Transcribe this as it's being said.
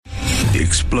The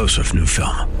explosive new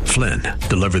film, Flynn,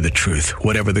 deliver the truth,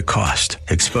 whatever the cost,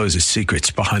 exposes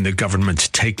secrets behind the government's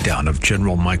takedown of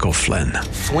General Michael Flynn.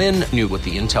 Flynn knew what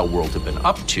the intel world had been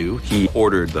up to. He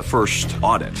ordered the first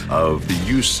audit of the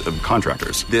use of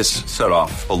contractors. This set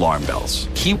off alarm bells.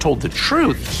 He told the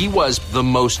truth. He was the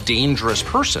most dangerous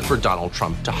person for Donald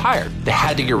Trump to hire. They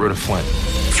had to get rid of Flynn.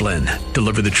 Flynn,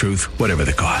 deliver the truth, whatever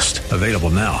the cost. Available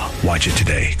now. Watch it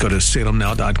today. Go to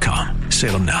salemnow.com.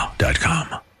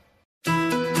 salemnow.com.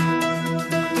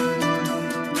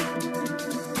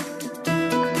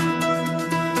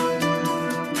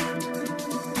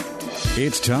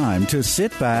 It's time to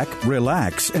sit back,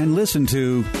 relax, and listen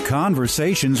to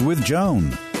Conversations with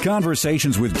Joan.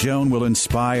 Conversations with Joan will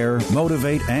inspire,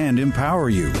 motivate, and empower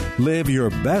you. Live your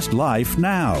best life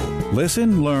now.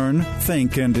 Listen, learn,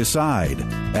 think, and decide.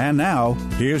 And now,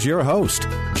 here's your host,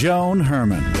 Joan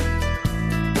Herman.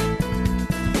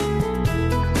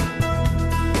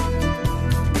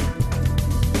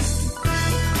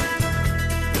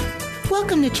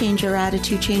 Welcome to Change Your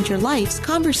Attitude, Change Your Life's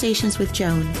Conversations with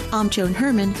Joan. I'm Joan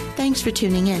Herman. Thanks for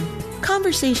tuning in.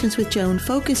 Conversations with Joan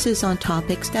focuses on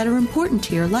topics that are important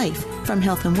to your life, from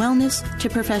health and wellness to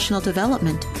professional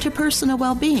development to personal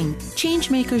well-being.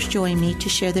 Changemakers join me to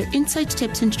share their insights,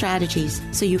 tips, and strategies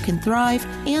so you can thrive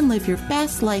and live your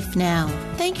best life now.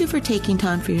 Thank you for taking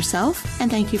time for yourself,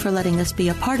 and thank you for letting us be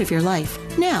a part of your life.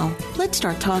 Now, let's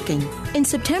start talking. In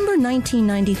September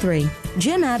 1993,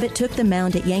 Jim Abbott took the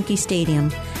mound at Yankee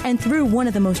Stadium and threw one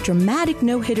of the most dramatic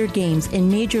no-hitter games in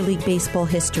Major League Baseball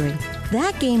history.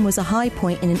 That game was a high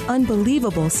point and an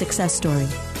unbelievable success story.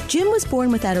 Jim was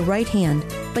born without a right hand,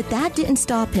 but that didn't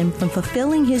stop him from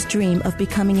fulfilling his dream of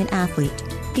becoming an athlete.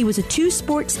 He was a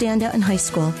two-sport standout in high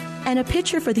school and a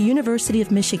pitcher for the University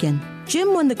of Michigan.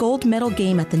 Jim won the gold medal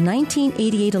game at the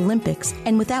 1988 Olympics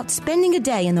and without spending a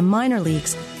day in the minor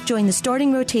leagues, joined the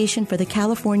starting rotation for the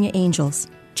California Angels.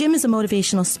 Jim is a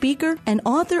motivational speaker and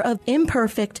author of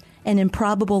Imperfect and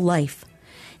Improbable Life.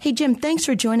 Hey, Jim, thanks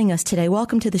for joining us today.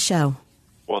 Welcome to the show.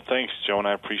 Well, thanks, Joan.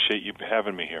 I appreciate you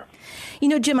having me here. You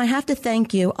know, Jim, I have to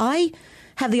thank you. I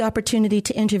have the opportunity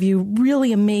to interview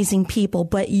really amazing people,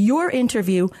 but your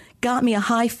interview got me a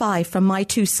high five from my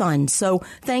two sons. So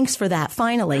thanks for that,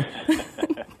 finally.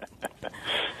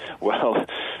 Well,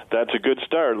 that's a good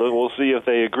start. We'll see if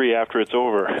they agree after it's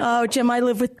over. Oh, Jim, I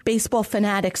live with baseball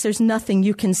fanatics. There's nothing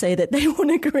you can say that they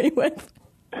won't agree with.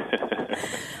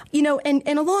 You know, and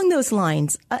along those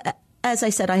lines, as I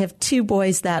said, I have two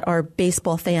boys that are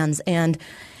baseball fans, and,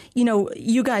 you know,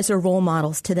 you guys are role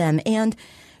models to them. And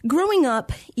growing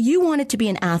up, you wanted to be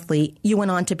an athlete. You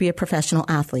went on to be a professional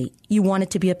athlete. You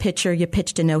wanted to be a pitcher. You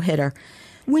pitched a no-hitter.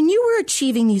 When you were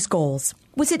achieving these goals,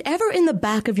 was it ever in the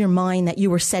back of your mind that you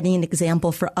were setting an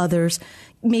example for others,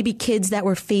 maybe kids that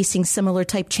were facing similar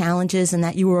type challenges, and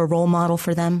that you were a role model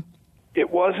for them? It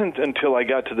wasn't until I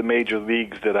got to the major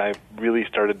leagues that I really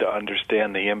started to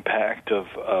understand the impact of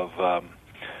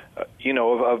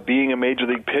being a major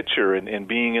league pitcher and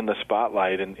being in the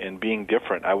spotlight and being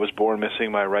different. I was born missing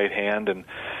my right hand, and,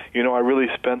 you know, I really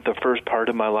spent the first part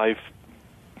of my life,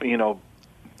 you know,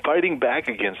 fighting back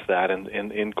against that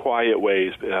in quiet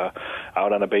ways,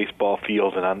 out on a baseball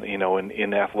field and on, you know,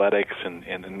 in athletics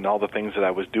and all the things that I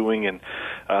was doing. And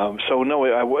so no,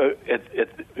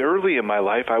 early in my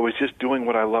life, I was just doing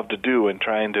what I loved to do and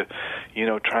trying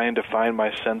to find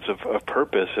my sense of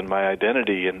purpose and my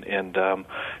identity. And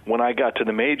when I got to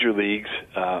the major leagues,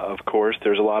 of course,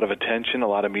 there's a lot of attention, a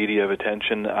lot of media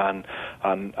attention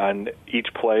on each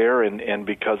player, and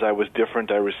because I was different,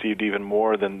 I received even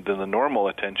more than the normal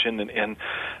attention. And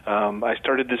I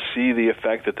started to see the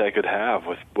effect that could have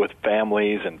with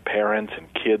families and parents and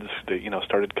kids that, you know,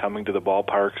 started coming to the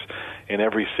ballparks in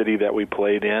every city that we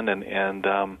played in. And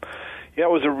it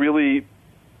was a really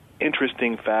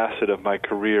interesting facet of my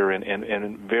career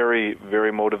and very,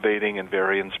 very motivating and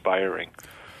very inspiring.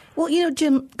 Well, you know,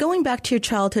 Jim, going back to your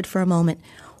childhood for a moment,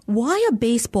 why a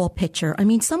baseball pitcher? I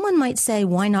mean, someone might say,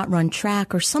 why not run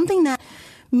track or something that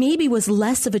maybe was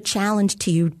less of a challenge to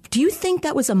you. Do you think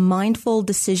that was a mindful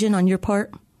decision on your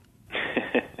part?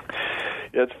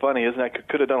 Yeah, it's funny, isn't it? I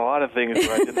could have done a lot of things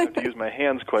where I didn't have to use my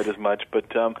hands quite as much,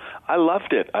 but I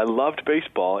loved it. I loved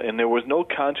baseball, and there was no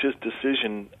conscious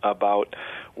decision about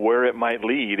where it might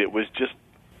lead. It was just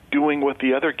doing what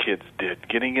the other kids did,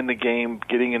 getting in the game,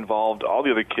 getting involved. All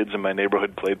the other kids in my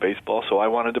neighborhood played baseball, so I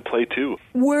wanted to play too.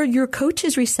 Were your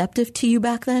coaches receptive to you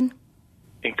back then?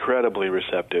 Incredibly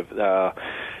receptive.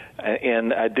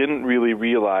 And I didn't really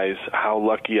realize how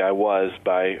lucky I was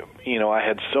by, you know, I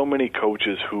had so many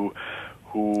coaches who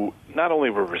who not only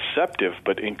were receptive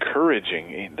but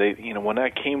encouraging. They, when I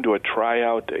came to a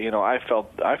tryout, I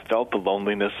felt the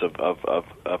loneliness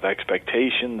of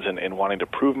expectations and wanting to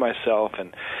prove myself,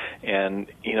 and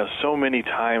so many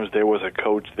times there was a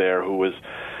coach there who was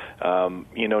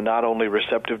not only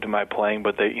receptive to my playing,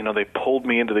 but they pulled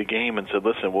me into the game and said,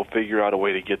 "Listen, we'll figure out a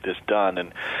way to get this done."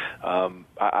 And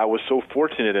I was so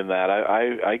fortunate in that.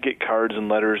 I get cards and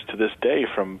letters to this day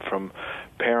from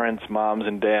parents, moms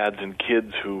and dads, and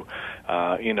kids who,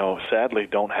 sadly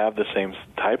don't have the same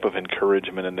type of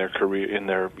encouragement in their career, in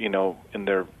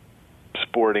their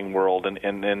sporting world, and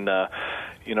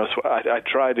so I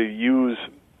try to use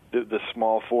the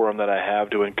small forum that I have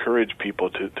to encourage people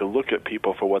to look at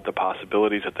people for what the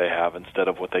possibilities that they have instead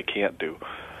of what they can't do.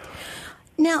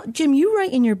 Now, Jim, you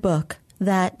write in your book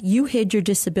that you hid your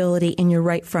disability in your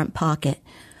right front pocket.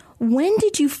 When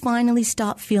did you finally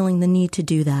stop feeling the need to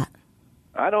do that?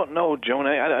 I don't know, Joan.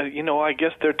 I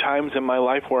guess there are times in my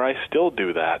life where I still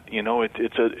do that.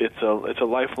 It's a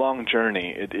lifelong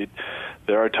journey.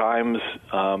 There are times,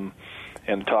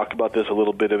 and talk about this a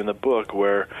little bit in the book,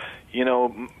 where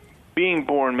being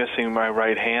born missing my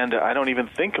right hand, I don't even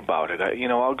think about it.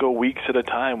 I'll go weeks at a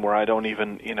time where I don't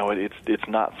even, it's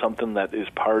not something that is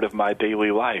part of my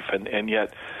daily life, and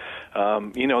yet.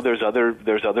 There's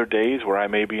other days where I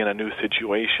may be in a new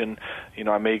situation.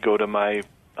 I may go to my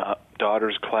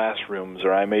daughter's classrooms,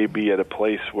 or I may be at a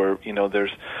place where there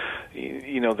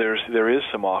is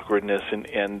some awkwardness,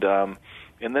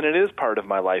 and then it is part of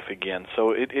my life again.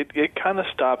 So it kind of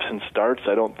stops and starts.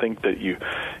 I don't think that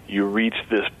you reach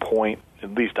this point.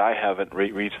 At least I haven't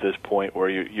reached this point where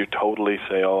you totally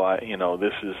say,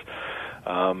 this is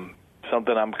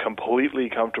something I'm completely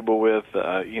comfortable with.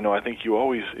 I think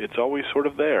it's always sort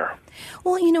of there.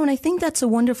 Well, and I think that's a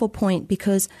wonderful point,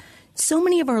 because so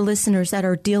many of our listeners that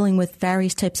are dealing with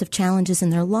various types of challenges in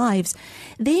their lives,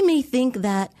 they may think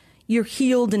that you're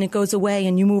healed and it goes away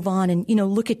and you move on. And,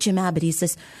 look at Jim Abbott. He's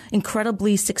this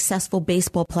incredibly successful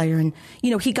baseball player, and,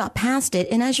 he got past it.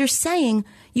 And as you're saying,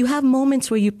 you have moments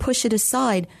where you push it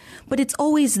aside, but it's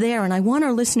always there. And I want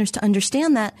our listeners to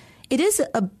understand that it is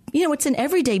it's an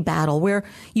everyday battle where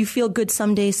you feel good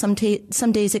some days, some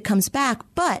days it comes back,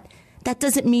 but that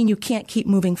doesn't mean you can't keep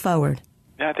moving forward.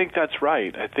 I think that's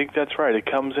right. It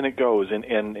comes and it goes,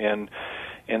 and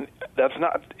that's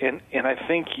not. And I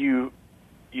think you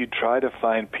try to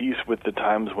find peace with the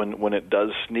times when it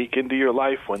does sneak into your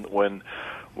life, when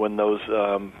those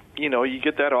you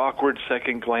get that awkward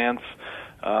second glance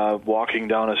walking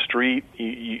down a street.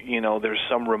 There's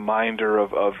some reminder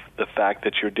of the fact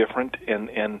that you're different,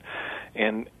 and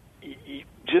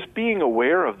just being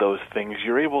aware of those things,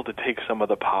 you're able to take some of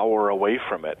the power away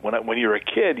from it. When you're a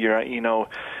kid,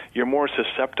 you're more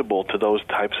susceptible to those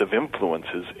types of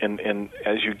influences, and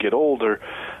as you get older,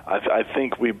 I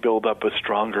think we build up a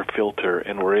stronger filter,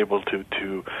 and we're able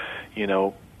to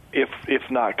if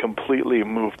not completely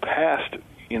move past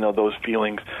those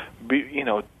feelings,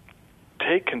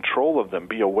 take control of them,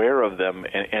 be aware of them,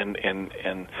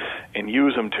 and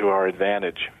use them to our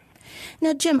advantage.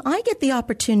 Now, Jim, I get the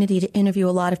opportunity to interview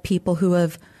a lot of people who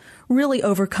have really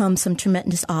overcome some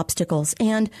tremendous obstacles,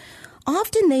 and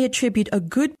often they attribute a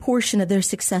good portion of their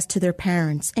success to their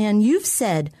parents. And you've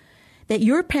said that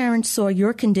your parents saw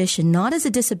your condition not as a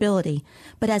disability,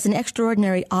 but as an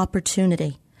extraordinary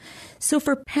opportunity. So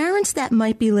for parents that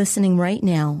might be listening right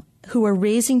now who are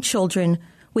raising children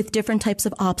with different types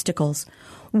of obstacles,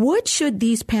 what should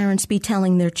these parents be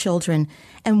telling their children,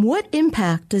 and what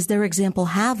impact does their example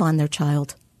have on their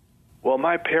child? Well,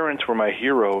 my parents were my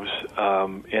heroes,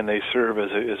 and they serve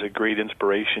as a great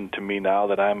inspiration to me now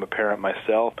that I'm a parent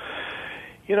myself.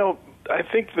 I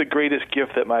think the greatest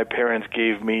gift that my parents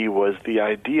gave me was the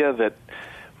idea that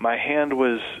my hand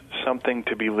was something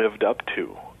to be lived up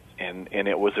to, and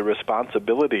it was a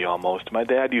responsibility almost. My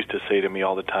dad used to say to me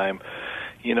all the time,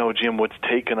 Jim, what's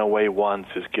taken away once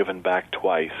is given back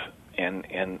twice. And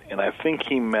I think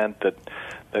he meant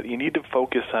that you need to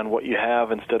focus on what you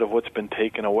have instead of what's been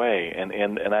taken away. And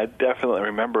I definitely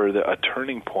remember a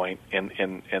turning point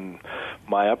in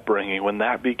my upbringing when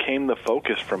that became the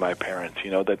focus for my parents,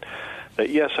 that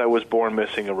yes, I was born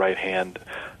missing a right hand,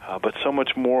 but so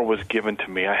much more was given to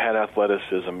me. I had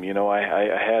athleticism,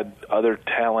 I had other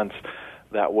talents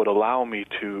that would allow me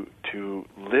to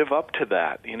live up to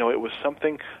that. It was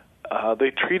something, they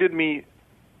treated me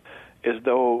as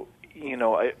though,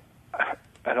 I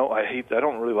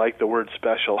don't really like the word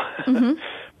special, mm-hmm.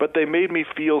 but they made me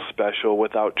feel special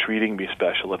without treating me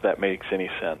special, if that makes any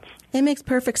sense. It makes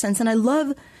perfect sense. And I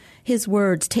love his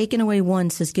words, taken away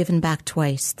once is given back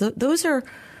twice. Those are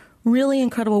Really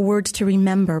incredible words to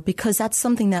remember, because that's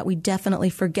something that we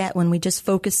definitely forget when we just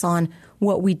focus on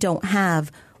what we don't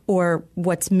have or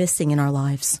what's missing in our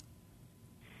lives.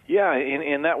 Yeah,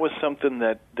 and that was something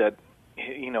that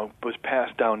was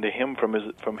passed down to him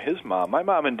from his mom. My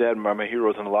mom and dad are my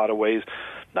heroes in a lot of ways,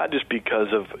 not just because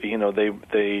of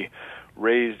they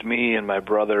raised me and my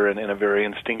brother in a very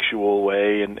instinctual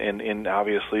way, and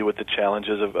obviously with the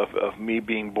challenges of me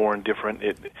being born different,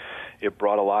 it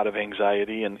brought a lot of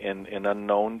anxiety and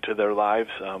unknown to their lives.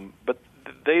 But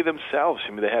they themselves,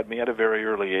 they had me at a very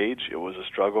early age. It was a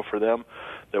struggle for them.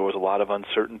 There was a lot of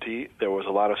uncertainty. There was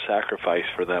a lot of sacrifice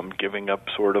for them, giving up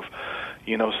sort of,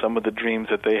 some of the dreams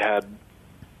that they had,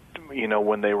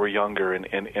 when they were younger,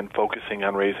 and focusing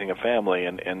on raising a family.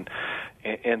 And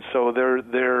so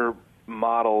their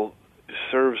model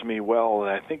serves me well,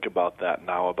 and I think about that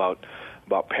now, about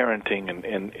parenting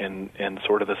and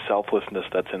sort of the selflessness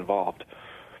that's involved.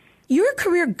 Your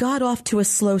career got off to a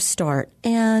slow start,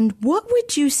 and what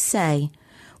would you say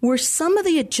were some of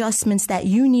the adjustments that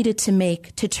you needed to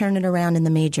make to turn it around in the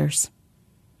majors?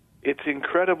 It's an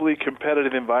incredibly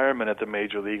competitive environment at the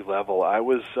major league level. I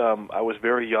was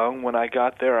very young when I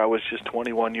got there. I was just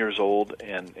 21 years old,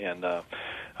 and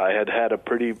I had a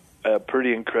pretty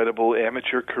incredible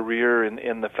amateur career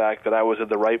in the fact that I was at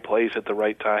the right place at the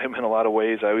right time in a lot of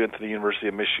ways. I went to the University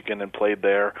of Michigan and played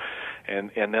there, and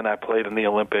then I played in the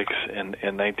Olympics in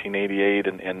 1988,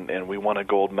 and we won a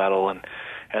gold medal,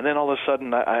 and then all of a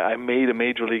sudden I made a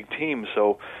major league team.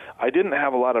 So I didn't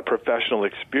have a lot of professional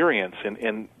experience,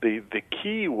 and the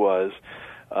key was,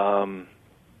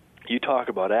 you talk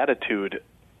about attitude,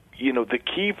 the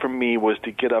key for me was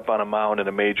to get up on a mound in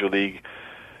a major league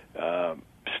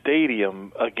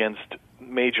stadium against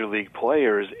major league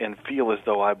players and feel as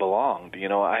though I belonged.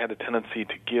 I had a tendency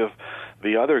to give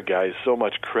the other guys so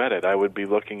much credit. I would be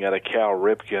looking at a Cal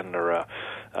Ripken or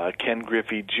a Ken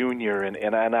Griffey Jr.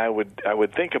 and I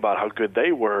would think about how good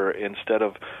they were instead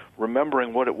of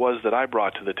remembering what it was that I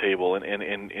brought to the table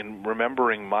and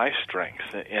remembering my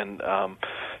strengths. And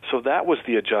so that was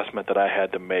the adjustment that I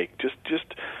had to make.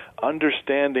 Just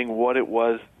understanding what it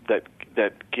was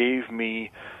that gave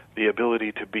me the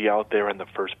ability to be out there in the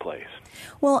first place.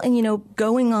 Well, and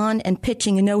going on and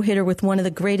pitching a no-hitter with one of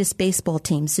the greatest baseball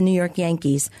teams, the New York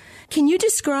Yankees. Can you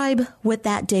describe what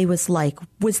that day was like?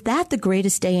 Was that the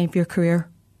greatest day of your career?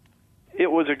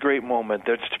 It was a great moment,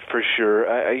 that's for sure.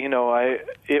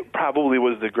 It probably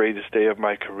was the greatest day of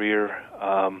my career.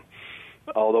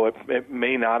 Although it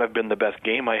may not have been the best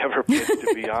game I ever pitched,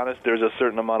 to be honest. There's a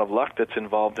certain amount of luck that's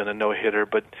involved in a no-hitter,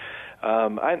 but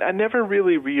I never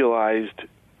really realized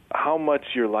how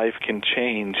much your life can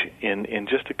change in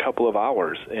just a couple of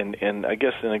hours, and I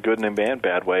guess in a good and a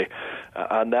bad way.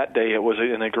 On that day, it was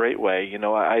in a great way.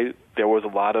 There was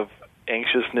a lot of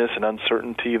anxiousness and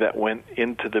uncertainty that went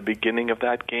into the beginning of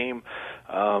that game.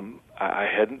 I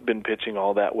hadn't been pitching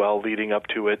all that well leading up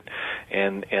to it,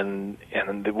 and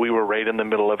we were right in the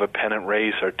middle of a pennant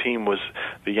race. Our team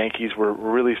the Yankees were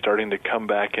really starting to come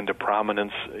back into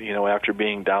prominence, after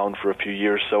being down for a few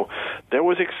years. So there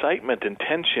was excitement and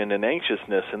tension and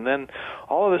anxiousness, and then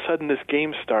all of a sudden this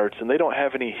game starts, and they don't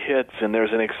have any hits, and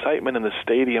there's an excitement in the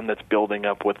stadium that's building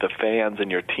up with the fans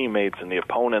and your teammates and the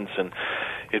opponents, and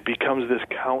it becomes this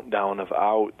countdown of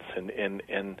outs,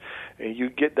 and you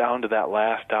get down to that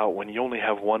last out when you only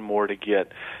have one more to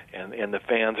get, and the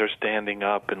fans are standing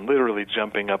up and literally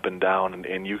jumping up and down,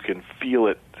 and you can feel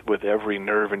it with every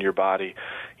nerve in your body.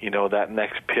 That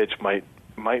next pitch might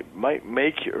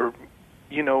make you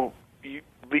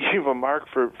leave a mark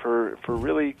for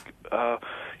really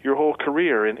your whole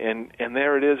career, and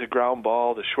there it is, a ground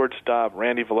ball, the shortstop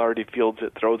Randy Velarde fields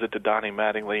it, throws it to Donnie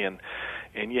Mattingly,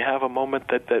 and you have a moment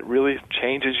that really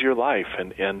changes your life.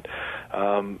 And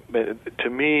to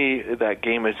me, that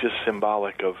game is just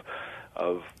symbolic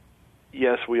of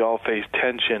yes, we all face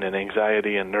tension and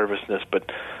anxiety and nervousness, but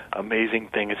amazing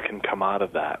things can come out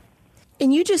of that.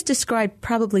 And you just described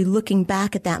probably looking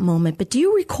back at that moment, but do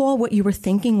you recall what you were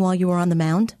thinking while you were on the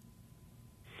mound?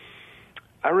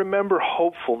 I remember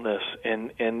hopefulness,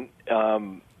 and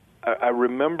I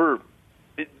remember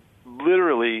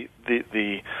literally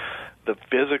the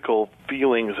physical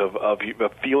feelings of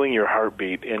feeling your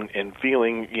heartbeat and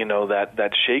feeling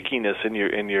that shakiness in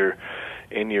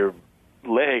your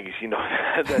legs,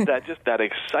 that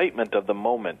excitement of the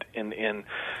moment,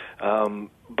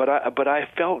 but I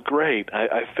felt great.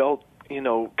 I felt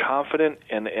confident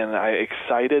and I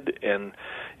excited and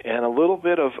a little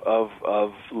bit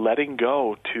of letting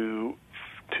go to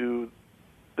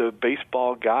the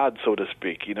baseball god, so to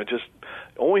speak. Just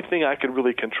the only thing I could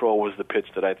really control was the pitch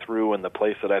that I threw and the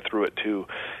place that I threw it to,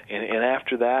 and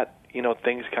after that,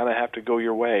 things kind of have to go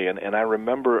your way. And I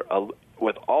remember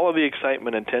with all of the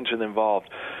excitement and tension involved,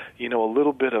 a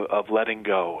little bit of letting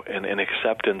go and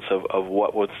acceptance of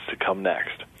what was to come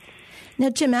next. Now,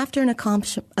 Jim, after an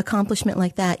accomplishment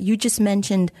like that, you just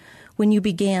mentioned when you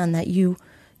began that you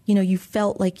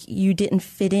felt like you didn't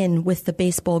fit in with the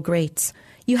baseball greats.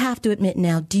 You have to admit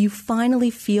now, do you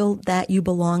finally feel that you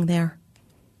belong there?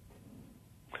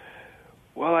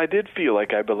 Well, I did feel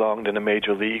like I belonged in the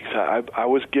major leagues. I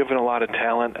was given a lot of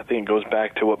talent. I think it goes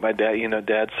back to what my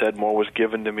dad said, more was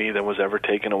given to me than was ever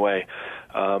taken away.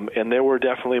 And there were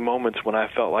definitely moments when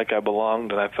I felt like I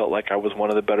belonged and I felt like I was one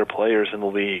of the better players in the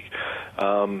league.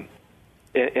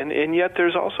 And yet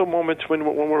there's also moments when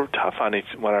we're tough on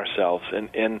ourselves.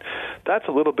 And that's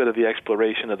a little bit of the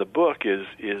exploration of the book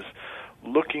is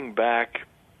looking back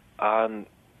on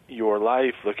your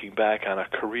life, looking back on a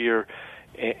career,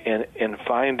 and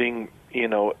finding,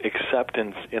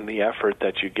 acceptance in the effort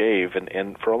that you gave.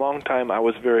 And for a long time, I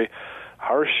was very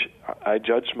harsh. I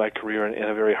judged my career in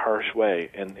a very harsh way.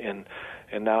 And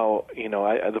now,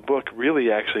 the book really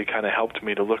actually kind of helped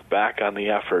me to look back on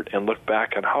the effort and look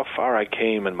back on how far I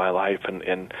came in my life.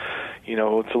 And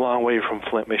it's a long way from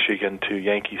Flint, Michigan to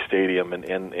Yankee Stadium.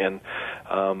 And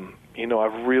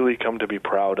I've really come to be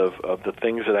proud of the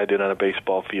things that I did on a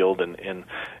baseball field and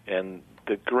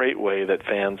the great way that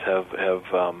fans have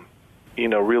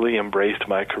really embraced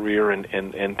my career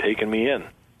and taken me in.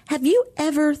 Have you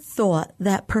ever thought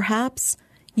that perhaps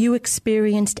you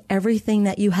experienced everything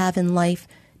that you have in life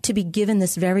to be given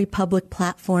this very public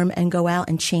platform and go out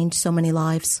and change so many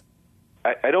lives?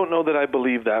 I don't know that I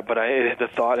believe that, but the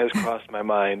thought has crossed my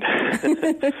mind.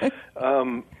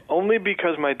 Only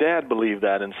because my dad believed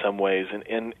that in some ways,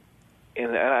 and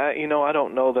I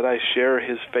don't know that I share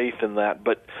his faith in that,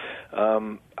 but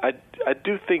I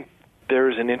do think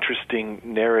there's an interesting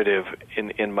narrative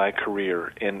in my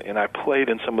career, and I played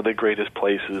in some of the greatest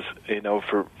places,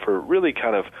 for really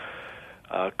kind of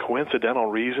coincidental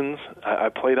reasons. I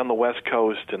played on the West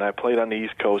Coast, and I played on the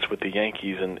East Coast with the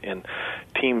Yankees and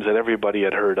teams that everybody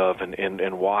had heard of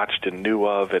and watched and knew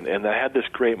of, and I had this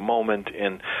great moment,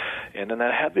 and then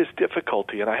I had this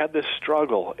difficulty, and I had this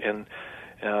struggle, and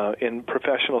in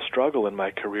professional struggle in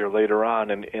my career later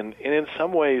on, and in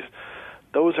some ways,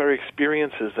 those are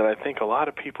experiences that I think a lot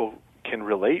of people can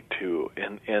relate to,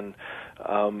 and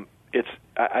it's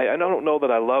I don't know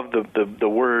that I love the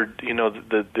word,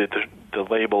 the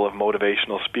label of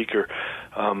motivational speaker,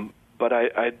 but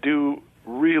I do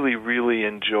really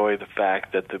enjoy the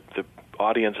fact that the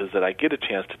audiences that I get a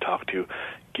chance to talk to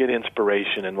get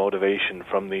inspiration and motivation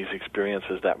from these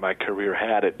experiences that my career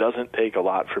had. It doesn't take a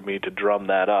lot for me to drum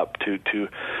that up, to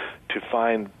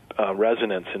find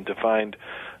resonance and to find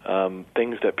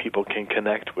things that people can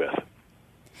connect with.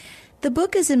 The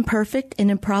book is Imperfect, An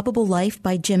Improbable Life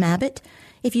by Jim Abbott.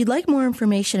 If you'd like more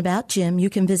information about Jim, you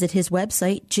can visit his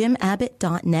website,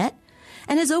 jimabbott.net.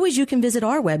 And as always, you can visit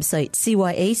our website,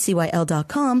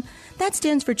 cyacyl.com. That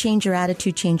stands for Change Your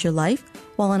Attitude, Change Your Life.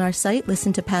 While on our site,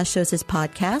 listen to past shows as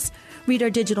podcasts, read our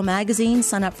digital magazine,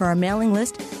 sign up for our mailing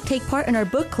list, take part in our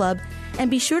book club, and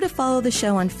be sure to follow the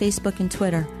show on Facebook and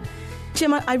Twitter.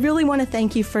 Jim, I really want to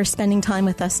thank you for spending time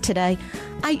with us today.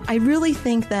 I really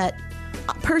think that,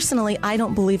 personally, I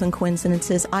don't believe in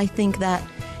coincidences. I think that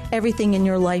everything in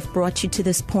your life brought you to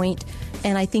this point,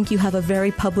 and I think you have a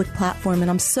very public platform, and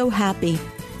I'm so happy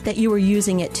that you are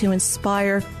using it to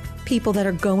inspire people that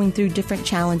are going through different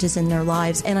challenges in their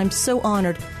lives, and I'm so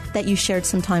honored that you shared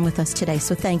some time with us today,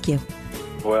 so thank you.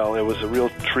 Well, it was a real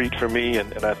treat for me,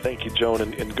 and I thank you, Joan,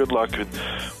 and good luck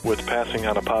with passing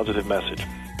on a positive message.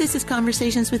 This is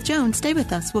Conversations with Joan. Stay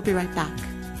with us. We'll be right back.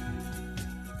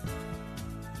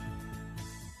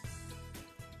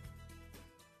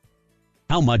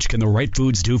 How much can the right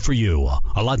foods do for you?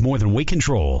 A lot more than weight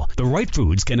control. The right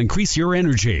foods can increase your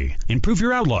energy, improve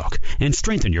your outlook, and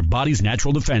strengthen your body's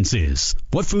natural defenses.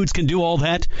 What foods can do all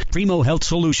that? Primo Health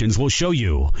Solutions will show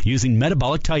you using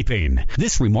metabolic typing.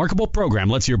 This remarkable program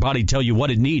lets your body tell you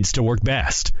what it needs to work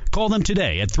best. Call them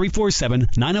today at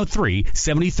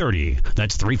 347-903-7030.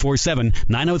 That's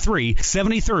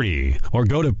 347-903-7030. Or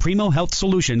go to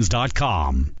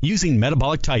PrimoHealthSolutions.com. Using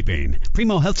metabolic typing,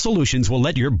 Primo Health Solutions will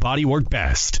let your body work best.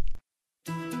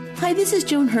 Hi, this is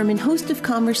Joan Herman, host of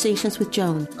Conversations with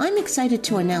Joan. I'm excited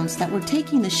to announce that we're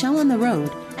taking the show on the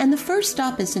road and the first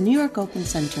stop is the New York Open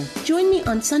Center. Join me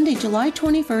on Sunday, July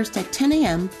 21st at 10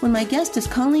 a.m. when my guest is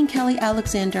Colleen Kelly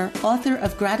Alexander, author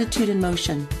of Gratitude in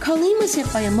Motion. Colleen was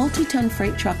hit by a multi-ton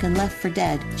freight truck and left for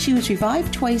dead. She was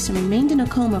revived twice and remained in a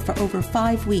coma for over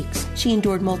 5 weeks. She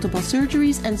endured multiple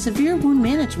surgeries and severe wound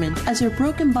management as her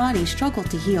broken body struggled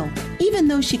to heal. Even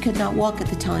though she could not walk at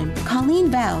the time,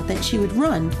 Colleen vowed that she would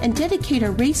run and dedicate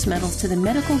her race medals to the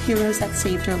medical heroes that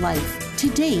saved her life. To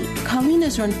date, Colleen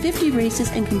has run 50 races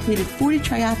and completed 40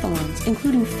 triathlons,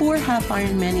 including 4 half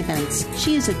Ironman events.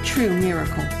 She is a true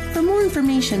miracle. For more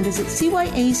information, visit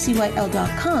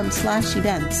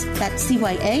cyacyl.com/events. That's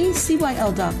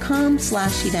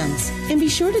cyacyl.com/events. And be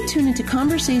sure to tune into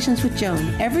Conversations with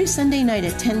Joan every Sunday night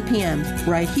at 10 p.m.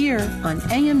 right here on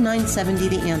AM 970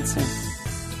 The Answer.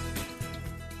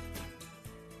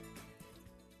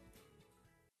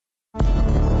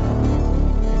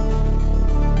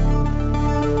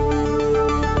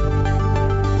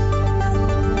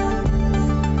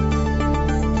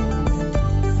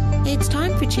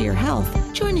 To Your Health.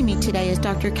 Joining me today is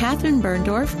Dr. Catherine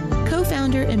Berndorf,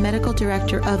 co-founder and medical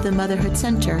director of the Motherhood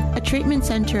Center, a treatment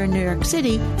center in New York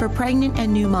City for pregnant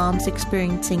and new moms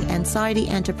experiencing anxiety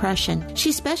and depression.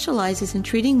 She specializes in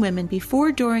treating women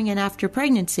before, during, and after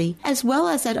pregnancy, as well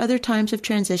as at other times of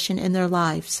transition in their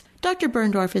lives. Dr.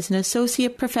 Berndorf is an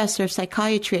associate professor of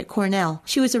psychiatry at Cornell.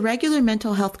 She was a regular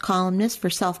mental health columnist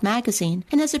for Self magazine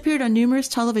and has appeared on numerous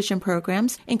television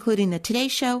programs, including The Today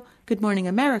Show, Good Morning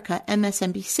America,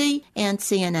 MSNBC, and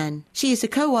CNN. She is a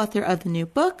co-author of the new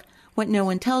book, What No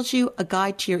One Tells You, A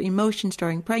Guide to Your Emotions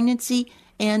During Pregnancy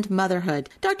and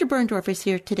Motherhood. Dr. Berndorf is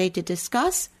here today to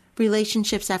discuss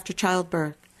relationships after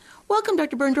childbirth. Welcome,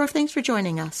 Dr. Berndorf. Thanks for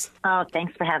joining us. Oh,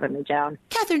 thanks for having me, Joan.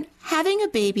 Catherine, having a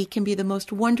baby can be the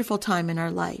most wonderful time in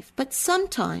our life, but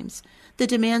sometimes the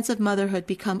demands of motherhood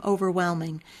become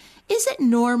overwhelming. Is it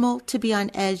normal to be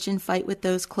on edge and fight with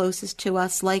those closest to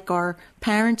us, like our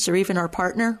parents or even our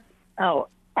partner? Oh,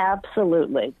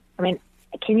 absolutely. I mean,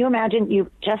 can you imagine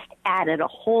you've just added a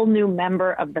whole new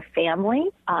member of the family,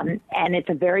 and it's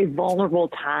a very vulnerable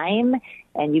time,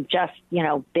 and you've just,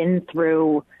 been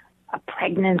through a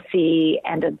pregnancy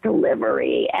and a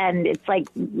delivery, and it's like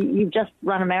you've just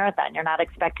run a marathon. You're not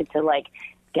expected to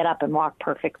get up and walk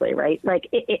perfectly, right?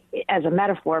 It as a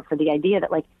metaphor for the idea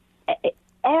that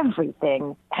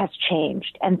everything has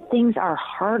changed and things are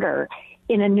harder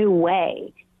in a new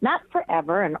way, not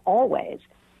forever and always,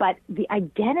 but the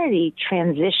identity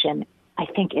transition, I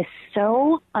think, is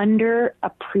so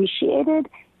underappreciated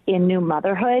in new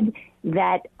motherhood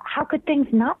that how could things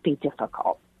not be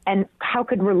difficult? And how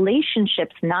could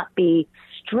relationships not be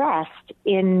stressed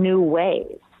in new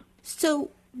ways? So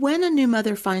when a new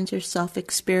mother finds herself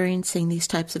experiencing these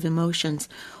types of emotions,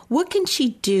 what can she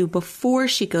do before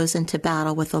she goes into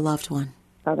battle with a loved one?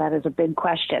 Oh, that is a big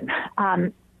question.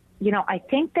 I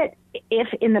think that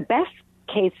if in the best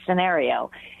case scenario,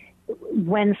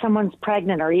 when someone's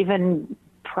pregnant or even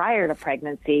prior to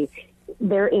pregnancy,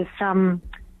 there is some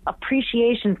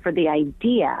appreciation for the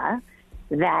idea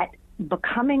that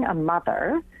becoming a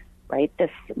mother, right?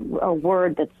 A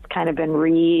word that's kind of been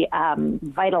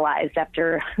revitalized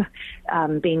after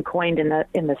being coined in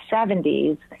the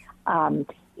 70s. A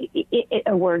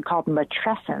word called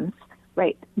matrescence,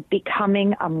 right?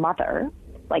 Becoming a mother,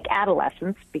 like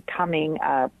adolescence, becoming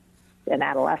an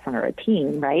adolescent or a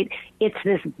teen, right? It's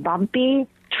this bumpy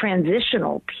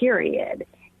transitional period,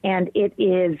 and it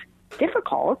is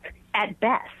difficult at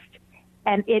best.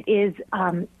 And it is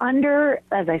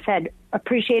as I said,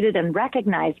 appreciated and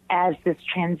recognized as this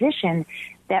transition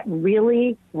that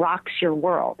really rocks your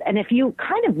world. And if you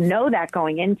kind of know that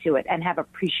going into it and have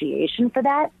appreciation for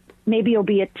that, maybe you'll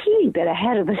be a teeny bit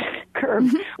ahead of the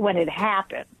curve when it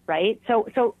happens, right?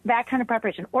 So that kind of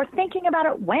preparation. Or thinking about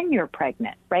it when you're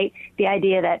pregnant, right? The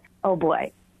idea that, oh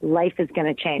boy, life is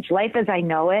going to change. Life as I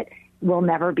know it will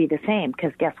never be the same,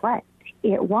 because guess what?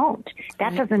 It won't.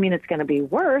 That doesn't mean it's going to be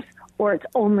worse or it's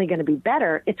only going to be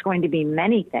better. It's going to be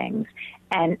many things.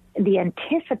 And the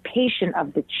anticipation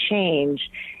of the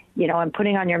change, and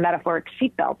putting on your metaphoric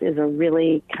seatbelt is a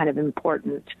really kind of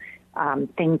important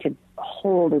thing to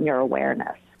hold in your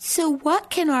awareness. So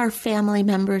what can our family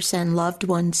members and loved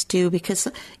ones do? Because,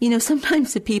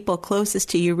 sometimes the people closest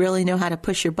to you really know how to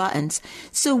push your buttons.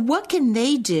 So what can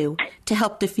they do to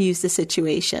help diffuse the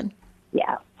situation?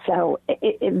 Yeah. So,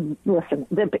 listen,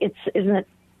 isn't it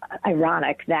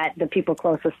ironic that the people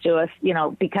closest to us,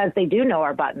 because they do know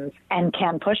our buttons and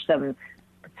can push them,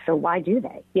 so why do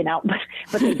they?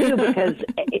 But they do because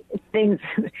things,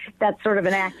 that's sort of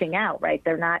an acting out, right?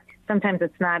 Sometimes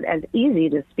it's not as easy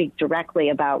to speak directly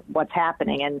about what's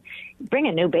happening, and bring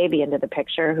a new baby into the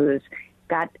picture who's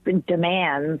got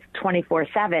demands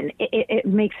 24/7, it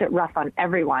makes it rough on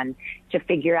everyone to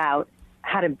figure out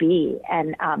how to be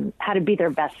and how to be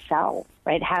their best self,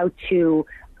 right? How to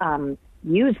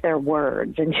use their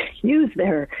words and use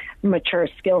their mature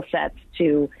skill sets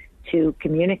to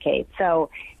communicate. So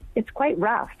it's quite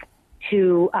rough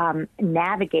to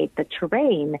navigate the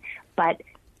terrain, but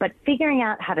figuring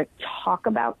out how to talk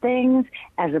about things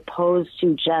as opposed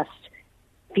to just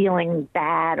feeling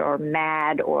bad or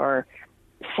mad or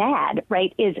sad,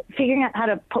 right, is figuring out how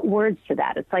to put words to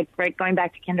that. It's like, right, going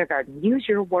back to kindergarten, use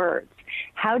your words.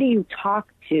 How do you talk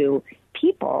to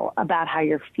people about how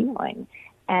you're feeling?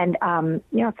 And,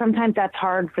 sometimes that's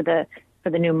hard for the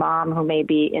new mom who may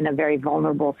be in a very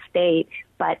vulnerable state,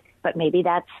 but maybe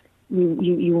that's,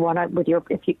 you want to, with your,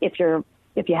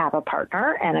 if you have a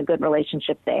partner and a good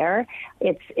relationship there,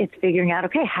 it's figuring out,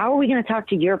 okay, how are we going to talk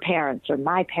to your parents or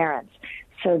my parents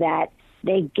so that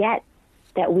they get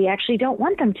that we actually don't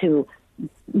want them to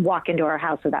walk into our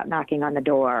house without knocking on the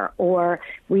door, or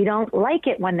we don't like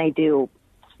it when they do,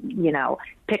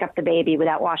 pick up the baby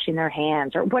without washing their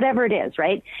hands, or whatever it is,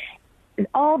 right?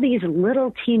 All these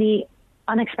little teeny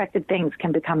unexpected things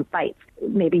can become fights.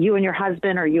 Maybe you and your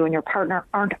husband or you and your partner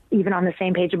aren't even on the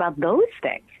same page about those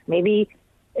things. Maybe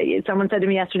someone said to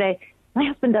me yesterday, my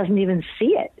husband doesn't even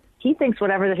see it. He thinks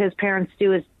whatever his parents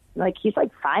do is he's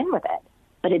fine with it,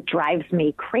 but it drives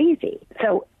me crazy.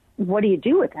 So what do you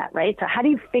do with that, right? So how do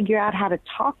you figure out how to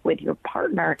talk with your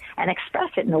partner and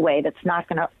express it in a way that's not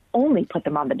going to only put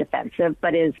them on the defensive,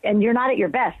 but and you're not at your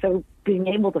best. So being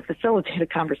able to facilitate a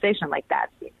conversation like that,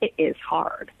 it is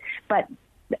hard. But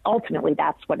ultimately,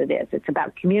 that's what it is. It's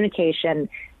about communication,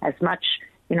 as much,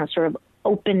 sort of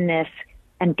openness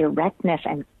and directness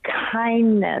and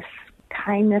kindness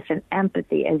and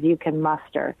empathy as you can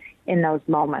muster in those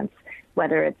moments,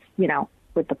 whether it's,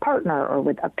 with the partner or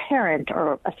with a parent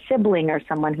or a sibling or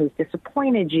someone who's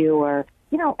disappointed you, or,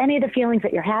 any of the feelings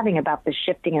that you're having about the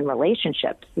shifting in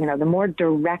relationships. The more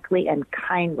directly and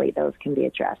kindly those can be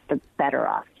addressed, the better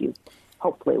off you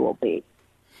hopefully will be.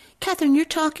 Catherine, you're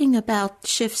talking about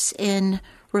shifts in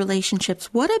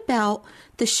relationships. What about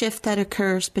the shift that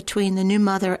occurs between the new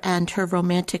mother and her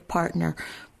romantic partner?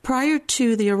 Prior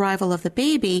to the arrival of the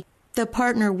baby, the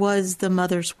partner was the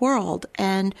mother's world.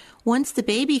 And once the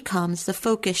baby comes, the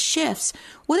focus shifts.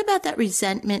 What about that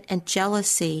resentment and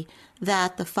jealousy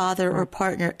that the father or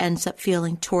partner ends up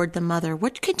feeling toward the mother?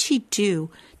 What can she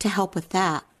do to help with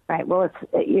that? Right. Well,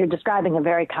 you're describing a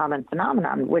very common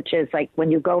phenomenon, which is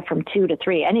when you go from 2 to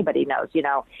 3, anybody knows,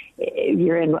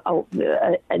 you're in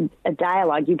a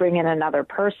dialogue, you bring in another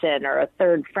person or a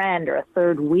third friend or a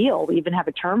third wheel. We even have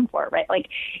a term for it, right?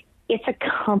 It's a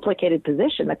complicated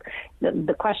position.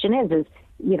 The question is,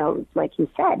 like you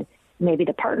said, maybe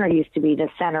the partner used to be the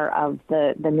center of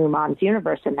the new mom's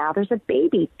universe, and now there's a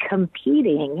baby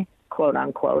competing, quote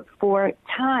unquote, for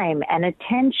time and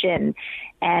attention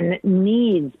and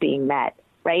needs being met,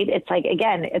 right? It's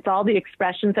again, it's all the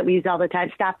expressions that we use all the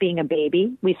time. Stop being a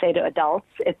baby, we say to adults.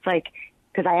 It's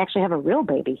because I actually have a real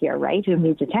baby here, right, who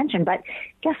needs attention. But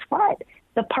guess what?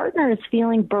 The partner is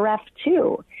feeling bereft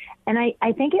too. And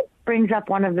I think it brings up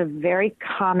one of the very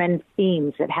common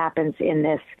themes that happens in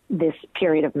this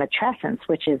period of matrescence,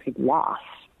 which is loss.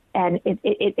 And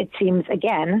it seems,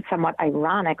 again, somewhat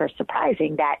ironic or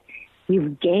surprising that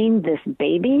you've gained this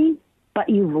baby, but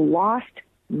you've lost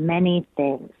many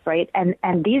things, right?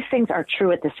 And these things are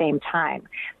true at the same time.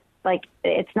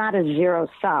 It's not a zero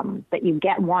sum that you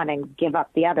get one and give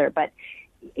up the other, but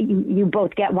you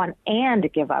both get one and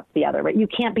give up the other, right? You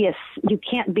can't be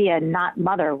a not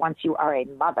mother once you are a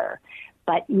mother,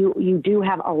 but you do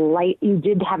have a life. You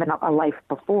did have a life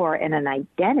before and an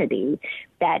identity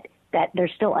that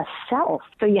there's still a self.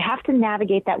 So you have to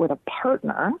navigate that with a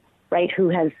partner, right? Who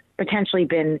has potentially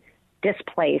been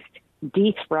displaced,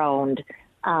 dethroned,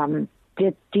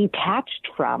 detached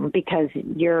from, because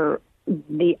you're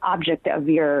the object of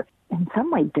your, in some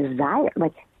way, desire.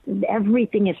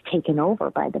 Everything is taken over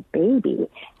by the baby,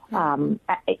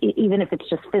 even if it's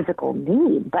just physical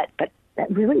need. But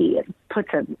that really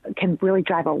can really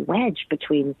drive a wedge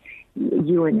between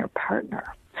you and your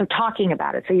partner. So talking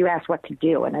about it. So you asked what to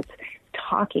do, and it's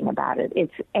talking about it.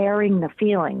 It's airing the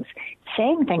feelings,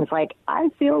 saying things like, I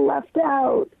feel left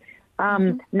out,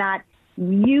 not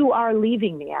you are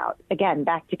leaving me out. Again,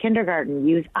 back to kindergarten,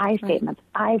 use I statements.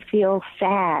 I feel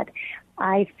sad.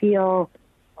 I feel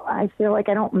like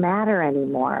I don't matter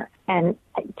anymore. And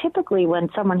typically when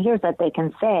someone hears that, they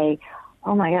can say,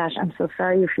 oh my gosh, I'm so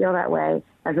sorry you feel that way,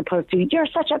 as opposed to, you're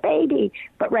such a baby.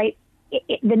 But right,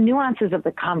 the nuances of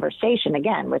the conversation,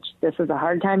 again, which this is a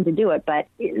hard time to do it, but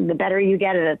the better you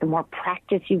get at it, the more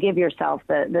practice you give yourself,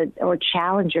 or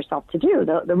challenge yourself to do,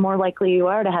 the more likely you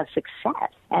are to have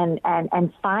success and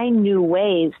find new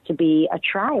ways to be a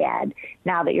triad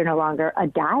now that you're no longer a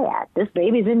dyad. This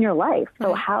baby's in your life.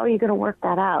 So how are you going to work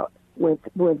that out with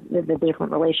the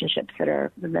different relationships that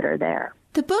are there?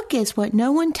 The book is What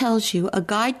No One Tells You, A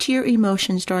Guide to Your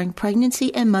Emotions During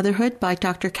Pregnancy and Motherhood by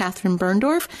Dr. Catherine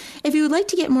Berndorf. If you would like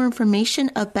to get more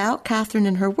information about Catherine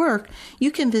and her work,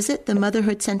 you can visit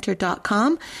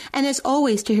themotherhoodcenter.com. And as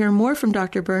always, to hear more from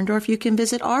Dr. Berndorf, you can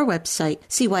visit our website,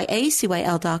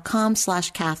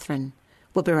 cyacyl.com/Catherine.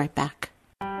 We'll be right back.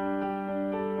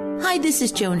 Hi, this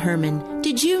is Joan Herman.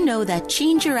 Did you know that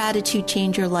Change Your Attitude,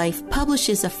 Change Your Life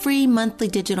publishes a free monthly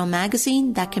digital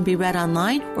magazine that can be read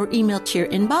online or emailed to your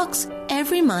inbox?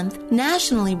 Every month,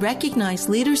 nationally recognized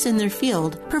leaders in their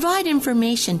field provide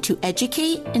information to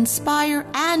educate, inspire,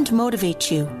 and motivate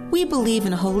you. We believe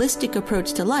in a holistic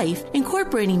approach to life,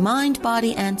 incorporating mind,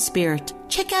 body, and spirit.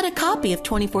 Check out a copy of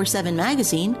 24/7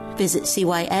 magazine. Visit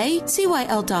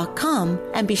cyacyl.com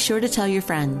and be sure to tell your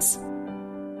friends.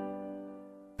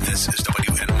 This is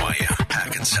WNYM,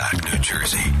 Hackensack, New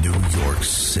Jersey, New York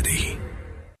City.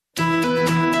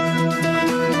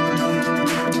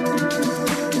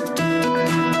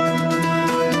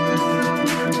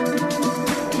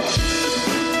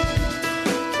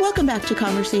 Welcome back to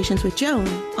Conversations with Joan.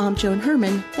 I'm Joan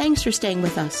Herman. Thanks for staying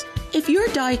with us. If you're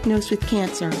diagnosed with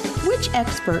cancer, which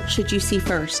expert should you see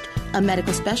first? A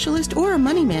medical specialist or a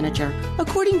money manager?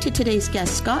 According to today's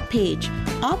guest, Scott Page,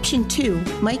 option 2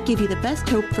 might give you the best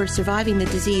hope for surviving the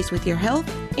disease with your health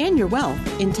and your wealth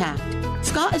intact.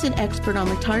 Scott is an expert on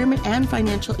retirement and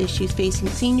financial issues facing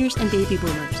seniors and baby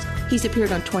boomers. He's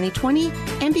appeared on 2020,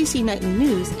 NBC Nightly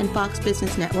News, and Fox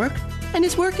Business Network, and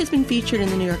his work has been featured in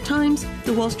the New York Times,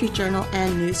 the Wall Street Journal,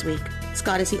 and Newsweek.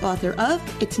 Scott is the author of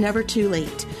It's Never Too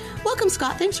Late. Welcome,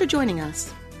 Scott. Thanks for joining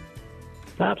us.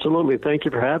 Absolutely. Thank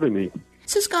you for having me.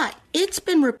 So, Scott, it's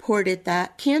been reported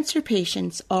that cancer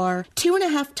patients are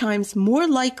 2.5 times more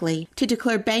likely to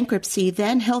declare bankruptcy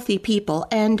than healthy people,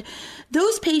 and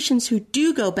those patients who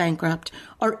do go bankrupt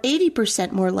are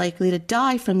 80% more likely to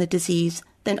die from the disease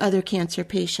than other cancer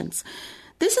patients.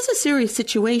 This is a serious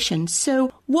situation.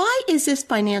 So why is this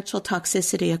financial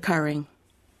toxicity occurring?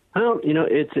 Well,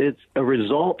 it's a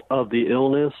result of the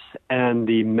illness and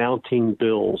the mounting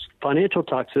bills. Financial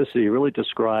toxicity really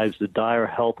describes the dire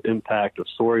health impact of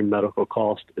soaring medical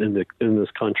costs in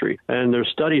this country. And there's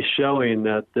studies showing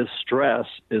that this stress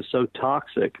is so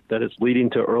toxic that it's leading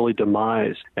to early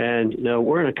demise. And,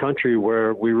 we're in a country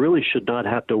where we really should not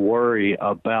have to worry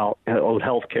about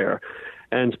health care.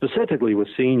 And specifically with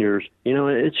seniors,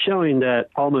 it's showing that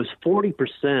almost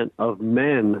 40% of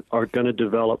men are going to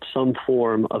develop some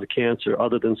form of cancer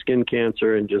other than skin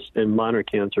cancer and minor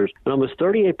cancers, and almost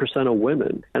 38% of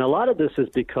women. And a lot of this is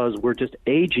because we're just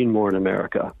aging more in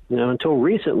America. Until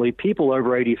recently, people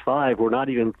over 85 were not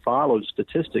even followed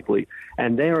statistically,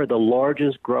 and they are the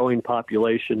largest growing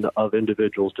population of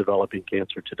individuals developing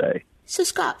cancer today. So,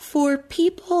 Scott, for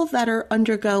people that are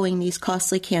undergoing these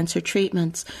costly cancer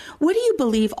treatments, what do you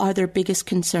believe are their biggest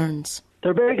concerns?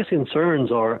 Their biggest concerns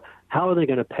are how are they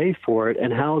going to pay for it,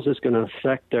 and how is this going to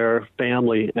affect their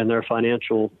family and their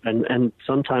financial and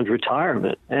sometimes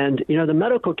retirement? And, the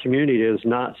medical community is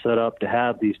not set up to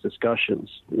have these discussions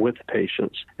with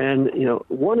patients. And,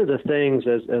 one of the things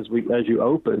as you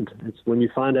opened, it's when you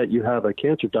find out you have a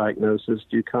cancer diagnosis,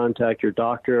 do you contact your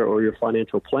doctor or your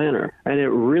financial planner? And it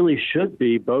really should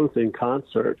be both in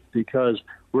concert, because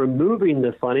removing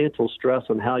the financial stress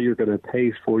on how you're going to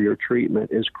pay for your treatment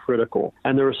is critical.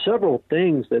 And there are several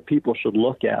things that people should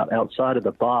look at outside of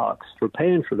the box for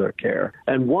paying for their care.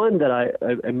 And one that I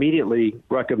immediately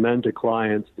recommend to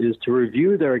clients is to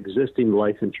review their existing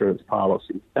life insurance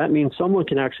policy. That means someone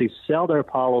can actually sell their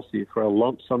policy for a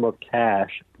lump sum of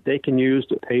cash they can use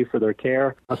to pay for their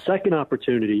care. A second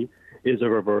opportunity is a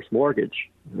reverse mortgage.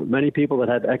 Many people that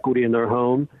have equity in their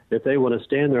home, if they want to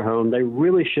stay in their home, they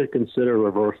really should consider a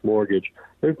reverse mortgage.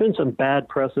 There's been some bad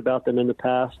press about them in the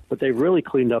past, but they've really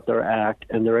cleaned up their act,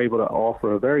 and they're able to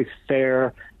offer a very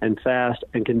fair and fast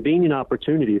and convenient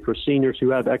opportunity for seniors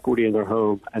who have equity in their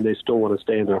home and they still want to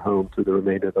stay in their home through the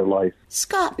remainder of their life.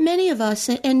 Scott, many of us,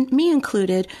 and me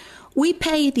included, we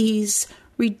pay these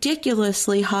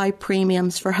ridiculously high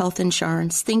premiums for health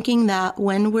insurance, thinking that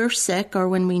when we're sick or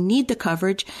when we need the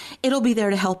coverage, it'll be there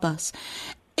to help us.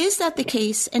 Is that the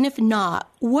case? And if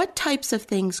not, what types of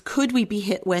things could we be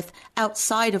hit with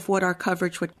outside of what our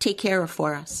coverage would take care of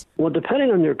for us? Well,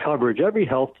 depending on your coverage, every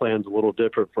health plan is a little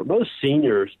different. For most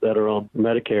seniors that are on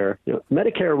Medicare,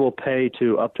 Medicare will pay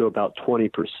to up to about 20%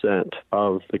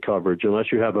 of the coverage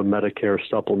unless you have a Medicare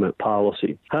supplement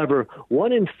policy. However,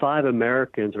 1 in 5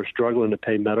 Americans are struggling to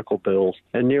pay medical bills,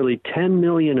 and nearly 10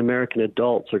 million American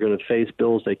adults are going to face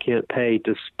bills they can't pay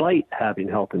despite having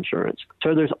health insurance.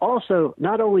 So there's also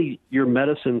not only your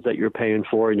medicines that you're paying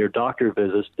for and your doctor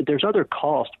visits, there's other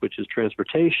costs, which is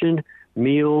transportation,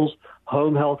 meals,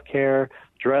 home health care,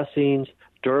 dressings,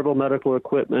 durable medical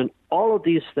equipment, all of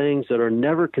these things that are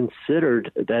never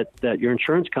considered that your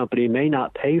insurance company may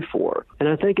not pay for. And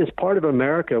I think as part of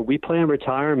America, we plan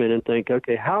retirement and think,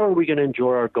 okay, how are we going to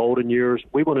enjoy our golden years?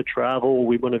 We want to travel.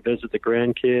 We want to visit the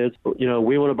grandkids.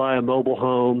 We want to buy a mobile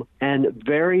home. And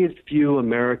very few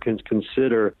Americans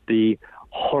consider the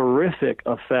horrific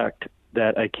effect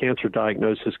that a cancer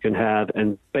diagnosis can have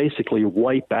and basically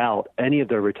wipe out any of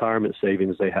their retirement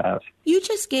savings they have. You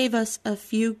just gave us a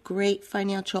few great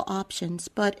financial options,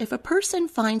 but if a person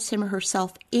finds him or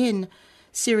herself in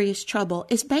serious trouble,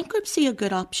 is bankruptcy a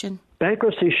good option?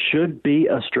 Bankruptcy should be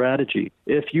a strategy.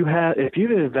 If you've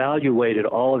evaluated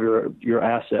all of your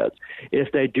assets,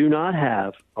 if they do not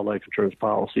have a life insurance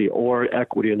policy or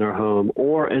equity in their home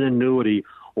or an annuity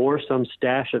or some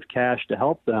stash of cash to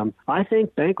help them, I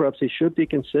think bankruptcy should be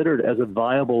considered as a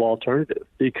viable alternative,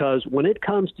 because when it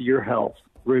comes to your health,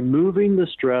 removing the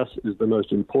stress is the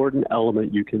most important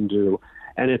element you can do.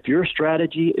 And if your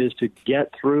strategy is to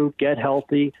get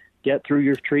healthy, get through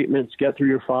your treatments, get through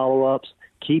your follow-ups,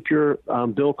 keep your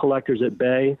bill collectors at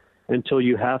bay until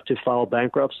you have to file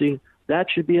bankruptcy, that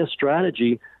should be a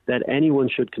strategy that anyone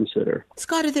should consider.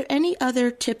 Scott, are there any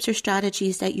other tips or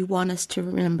strategies that you want us to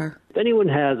remember? If anyone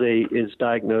is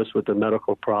diagnosed with a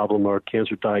medical problem or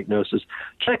cancer diagnosis,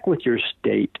 check with your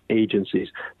state agencies.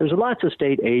 There's lots of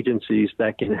state agencies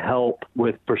that can help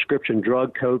with prescription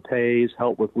drug copays,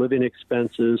 help with living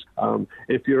expenses.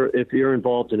 If you're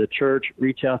involved in a church,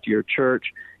 reach out to your church.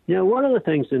 One of the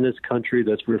things in this country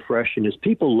that's refreshing is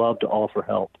people love to offer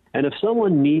help. And if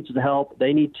someone needs the help,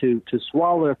 they need to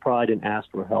swallow their pride and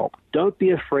ask for help. Don't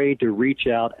be afraid to reach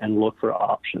out and look for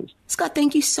options. Scott,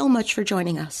 thank you so much for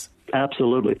joining us.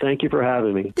 Absolutely. Thank you for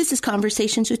having me. This is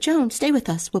Conversations with Joan. Stay with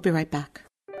us. We'll be right back.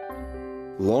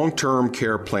 Long-term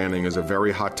care planning is a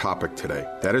very hot topic today.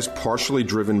 That is partially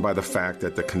driven by the fact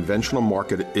that the conventional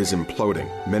market is imploding.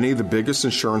 Many of the biggest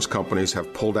insurance companies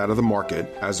have pulled out of the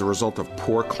market as a result of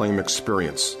poor claim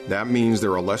experience. That means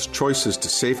there are less choices to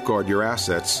safeguard your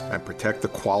assets and protect the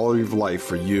quality of life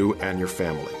for you and your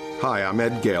family. Hi, I'm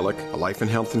Ed Galick, a life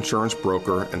and health insurance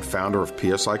broker and founder of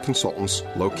PSI Consultants,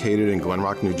 located in Glen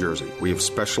Rock, New Jersey. We have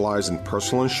specialized in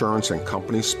personal insurance and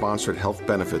company-sponsored health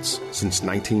benefits since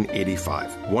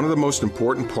 1985. One of the most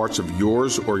important parts of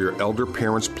yours or your elder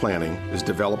parents' planning is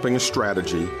developing a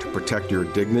strategy to protect your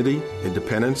dignity,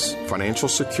 independence, financial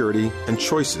security, and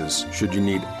choices should you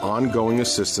need ongoing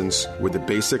assistance with the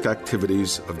basic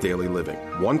activities of daily living.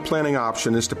 One planning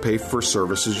option is to pay for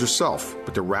services yourself,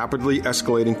 but the rapidly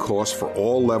escalating costs for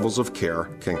all levels of care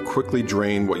can quickly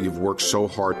drain what you've worked so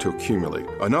hard to accumulate.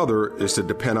 Another is to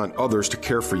depend on others to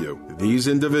care for you. These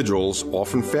individuals,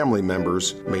 often family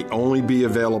members, may only be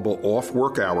available off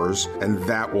work hours, and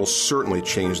that will certainly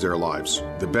change their lives.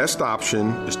 The best option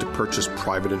is to purchase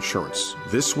private insurance.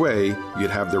 This way, you'd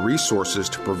have the resources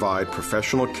to provide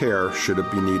professional care should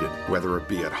it be needed, whether it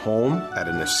be at home, at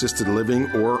an assisted living,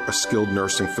 or a skilled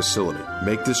nursing facility.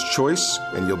 Make this choice,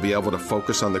 and you'll be able to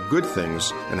focus on the good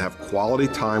things and have quality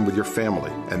time with your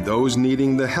family. And those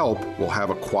needing the help will have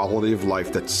a quality of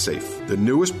life that's safe. The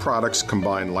newest products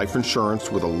combine life insurance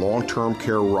with a long-term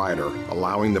care rider,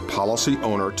 allowing the policy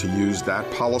owner to use that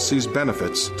policy's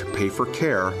benefits to pay for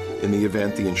care in the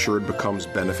event the insured becomes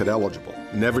benefit eligible.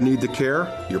 Never need the care?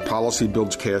 Your policy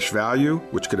builds cash value,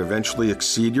 which could eventually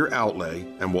exceed your outlay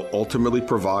and will ultimately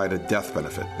provide a death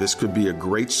benefit. This could be a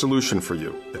great solution for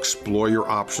you. Explore your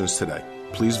options today.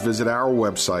 Please visit our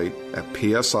website at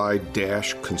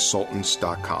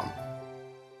psi-consultants.com.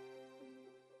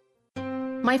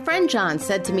 My friend John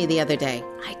said to me the other day,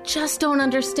 I just don't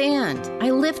understand.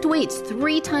 I lift weights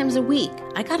 3 times a week.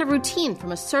 I got a routine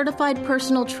from a certified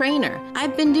personal trainer.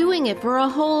 I've been doing it for a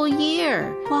whole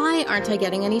year. Why aren't I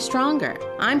getting any stronger?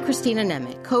 I'm Christina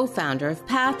Nemec, co-founder of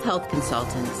Path Health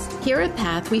Consultants. Here at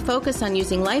Path, we focus on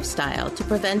using lifestyle to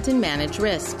prevent and manage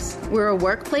risks. We're a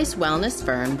workplace wellness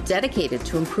firm dedicated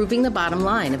to improving the bottom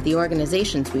line of the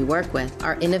organizations we work with.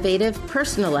 Our innovative,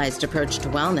 personalized approach to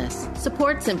wellness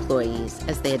supports employees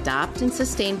as they adopt and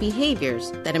sustain behaviors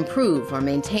others that improve or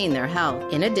maintain their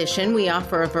health. In addition, we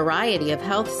offer a variety of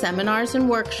health seminars and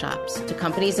workshops to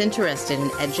companies interested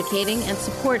in educating and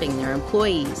supporting their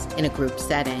employees in a group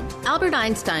setting. Albert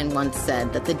Einstein once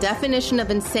said that the definition of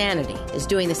insanity is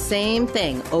doing the same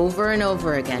thing over and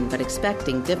over again but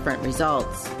expecting different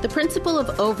results. The principle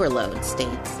of overload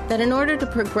states that in order to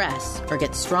progress or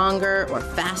get stronger or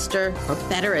faster or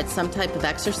better at some type of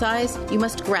exercise, you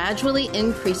must gradually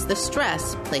increase the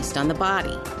stress placed on the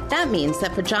body. That means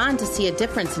that for John to see a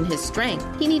difference in his strength,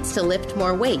 he needs to lift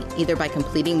more weight, either by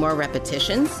completing more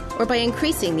repetitions or by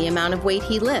increasing the amount of weight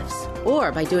he lifts,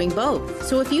 or by doing both.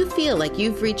 So if you feel like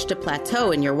you've reached a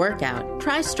plateau in your workout,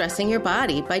 try stressing your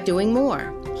body by doing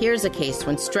more. Here's a case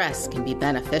when stress can be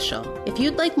beneficial. If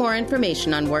you'd like more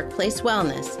information on workplace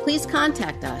wellness, please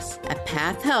contact us at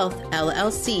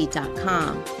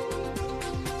pathhealthllc.com.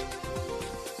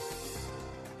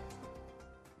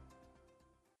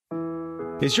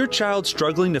 Is your child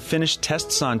struggling to finish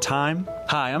tests on time?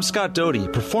 Hi, I'm Scott Doty,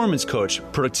 performance coach,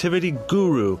 productivity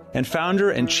guru, and founder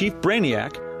and chief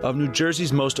brainiac of New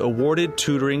Jersey's most awarded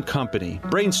tutoring company,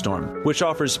 Brainstorm, which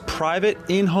offers private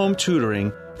in-home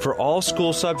tutoring for all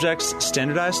school subjects,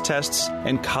 standardized tests,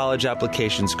 and college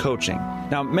applications coaching.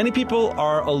 Now, many people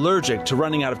are allergic to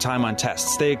running out of time on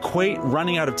tests. They equate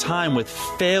running out of time with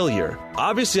failure.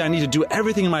 Obviously, I need to do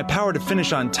everything in my power to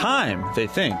finish on time, they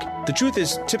think. The truth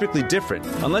is typically different.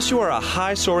 Unless you are a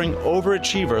high-soaring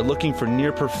overachiever looking for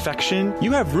near perfection,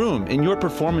 you have room in your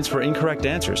performance for incorrect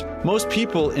answers. Most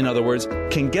people, in other words,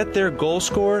 can get their goal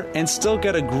score and still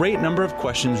get a great number of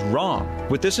questions wrong.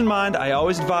 With this in mind, I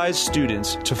always advise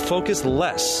students to focus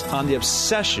less on the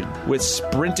obsession with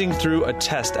sprinting through a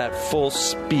test at full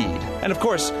speed. And of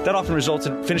course, that often results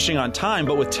in finishing on time,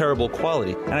 but with terrible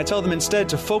quality. And I tell them instead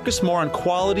to focus more on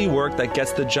quality work that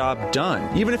gets the job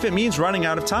done, even if it means running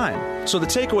out of time. So the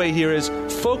takeaway here is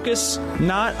focus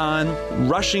not on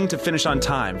rushing to finish on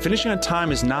time. Finishing on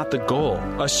time is not the goal.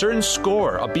 A certain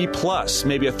score, a B+,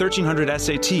 maybe a 1300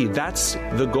 SAT, that's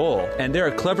the goal. And there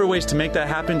are clever ways to make that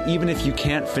happen even if you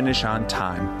can't finish on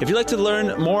time. If you'd like to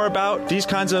learn more about these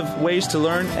kinds of ways to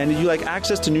learn and you like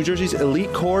access to New Jersey's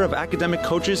elite core of academic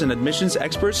coaches and admissions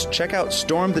experts, check out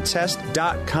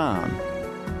stormthetest.com.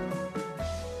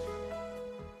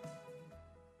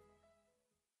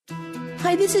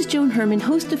 Hi, this is Joan Herman,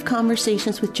 host of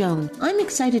Conversations with Joan. I'm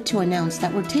excited to announce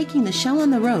that we're taking the show on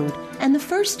the road, and the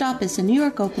first stop is the New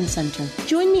York Open Center.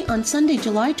 Join me on Sunday,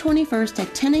 July 21st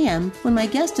at 10 a.m. when my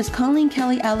guest is Colleen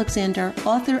Kelly Alexander,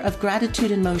 author of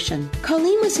Gratitude in Motion.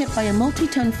 Colleen was hit by a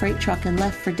multi-ton freight truck and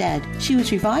left for dead. She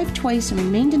was revived twice and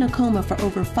remained in a coma for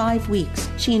over 5 weeks.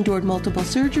 She endured multiple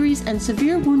surgeries and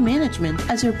severe wound management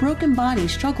as her broken body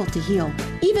struggled to heal.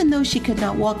 Even though she could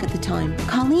not walk at the time,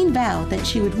 Colleen vowed that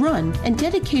she would run and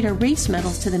dedicate her race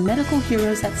medals to the medical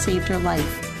heroes that saved her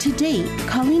life. To date,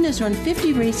 Colleen has run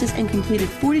 50 races and completed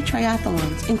 40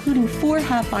 triathlons, including 4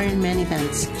 half-Ironman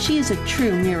events. She is a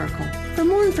true miracle. For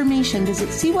more information, visit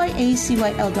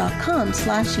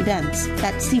cyacyl.com/events.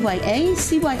 That's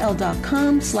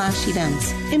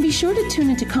cyacyl.com/events. And be sure to tune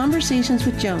into Conversations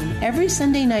with Joan every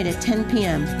Sunday night at 10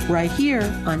 p.m. right here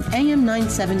on AM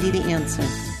 970 The Answer.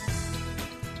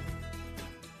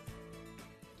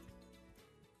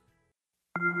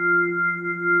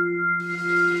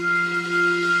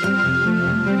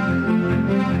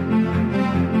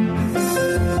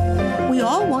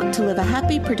 To live a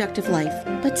happy, productive life,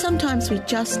 but sometimes we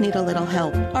just need a little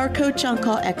help. Our Coach On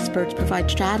Call experts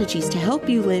provide strategies to help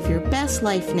you live your best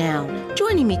life now.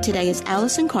 Joining me today is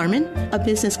Allison Carmen, a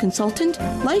business consultant,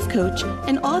 life coach,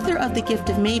 and author of The Gift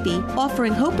of Maybe,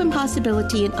 offering hope and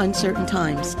possibility in uncertain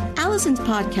times. Allison's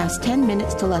podcast, 10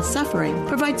 Minutes to Less Suffering,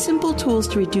 provides simple tools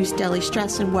to reduce daily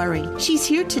stress and worry. She's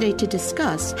here today to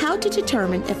discuss how to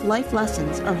determine if life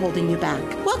lessons are holding you back.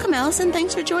 Welcome, Allison.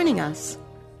 Thanks for joining us.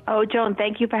 Oh, Joan,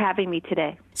 thank you for having me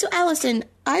today. So, Allison,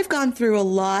 I've gone through a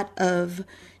lot of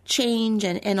change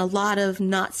and a lot of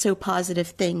not so positive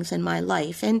things in my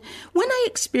life. And when I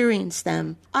experienced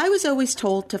them, I was always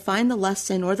told to find the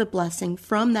lesson or the blessing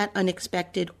from that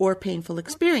unexpected or painful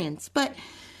experience. But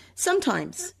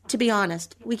sometimes, to be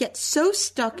honest, we get so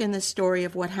stuck in the story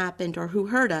of what happened or who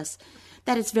hurt us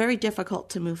that it's very difficult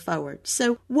to move forward.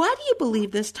 So why do you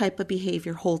believe this type of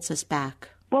behavior holds us back?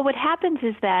 Well, what happens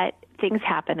is that things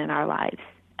happen in our lives.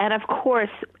 And of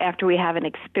course, after we have an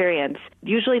experience,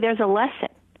 usually there's a lesson.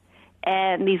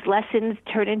 And these lessons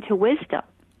turn into wisdom.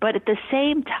 But at the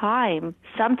same time,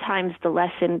 sometimes the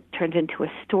lesson turns into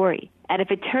a story. And if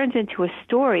it turns into a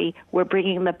story, we're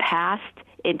bringing the past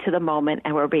into the moment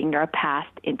and we're bringing our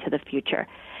past into the future.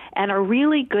 And a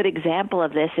really good example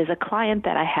of this is a client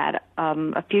that I had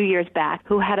a few years back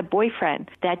who had a boyfriend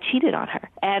that cheated on her.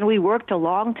 And we worked a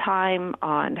long time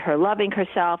on her loving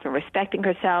herself and respecting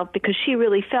herself because she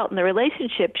really felt in the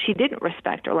relationship she didn't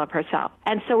respect or love herself.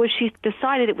 And so as she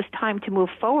decided it was time to move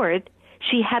forward,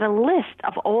 she had a list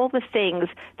of all the things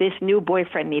this new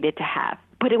boyfriend needed to have.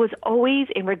 But it was always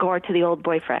in regard to the old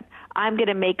boyfriend. I'm going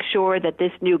to make sure that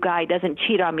this new guy doesn't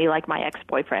cheat on me like my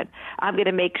ex-boyfriend. I'm going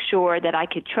to make sure that I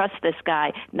could trust this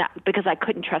guy, not because I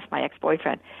couldn't trust my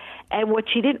ex-boyfriend. And what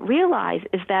she didn't realize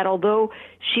is that although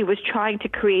she was trying to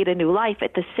create a new life,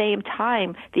 at the same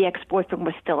time, the ex-boyfriend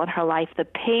was still in her life. The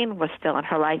pain was still in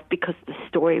her life because the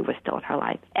story was still in her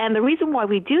life. And the reason why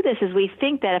we do this is we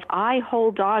think that if I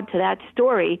hold on to that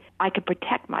story, I can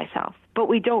protect myself. But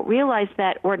we don't realize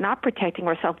that we're not protecting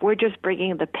ourselves. We're just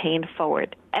bringing the pain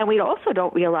forward. And we also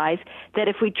don't realize that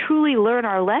if we truly learn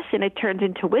our lesson, it turns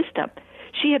into wisdom.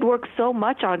 She had worked so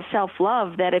much on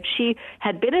self-love that if she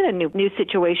had been in a new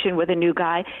situation with a new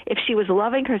guy, if she was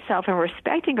loving herself and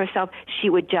respecting herself, she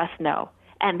would just know.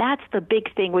 And that's the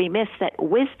big thing we miss, that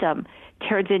wisdom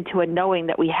turns into a knowing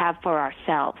that we have for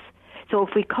ourselves. So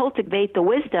if we cultivate the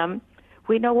wisdom,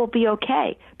 we know we'll be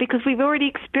okay because we've already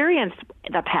experienced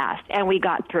the past and we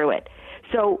got through it.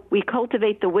 So we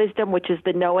cultivate the wisdom, which is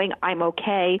the knowing I'm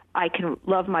okay, I can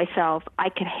love myself, I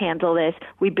can handle this.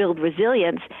 We build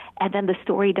resilience, and then the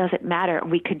story doesn't matter, and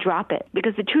we could drop it.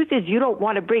 Because the truth is, you don't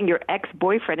want to bring your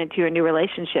ex-boyfriend into your new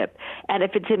relationship. And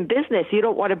if it's in business, you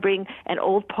don't want to bring an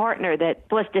old partner that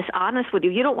was dishonest with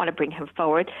you. You don't want to bring him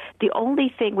forward. The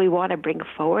only thing we want to bring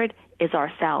forward is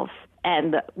ourselves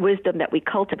and the wisdom that we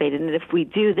cultivated. And if we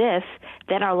do this,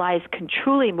 then our lives can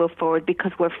truly move forward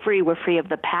because we're free. We're free of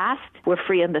the past, we're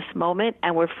free in this moment,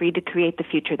 and we're free to create the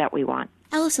future that we want.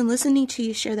 Allison, listening to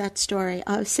you share that story,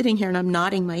 I was sitting here and I'm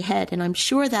nodding my head, and I'm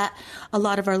sure that a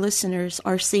lot of our listeners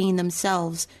are seeing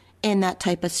themselves in that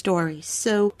type of story.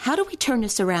 So how do we turn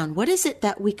this around? What is it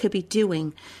that we could be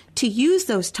doing to use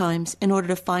those times in order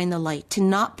to find the light, to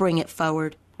not bring it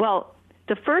forward? Well,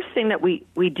 the first thing that we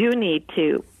do need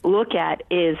to look at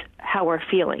is how we're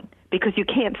feeling, because you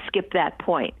can't skip that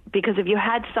point. Because if you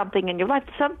had something in your life,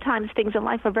 sometimes things in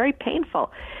life are very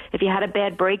painful. If you had a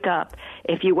bad breakup,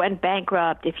 if you went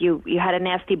bankrupt, if you had a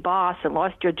nasty boss and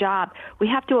lost your job, we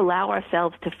have to allow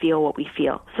ourselves to feel what we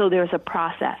feel. So there's a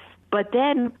process. But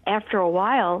then after a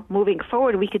while, moving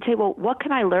forward, we could say, well, what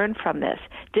can I learn from this?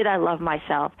 Did I love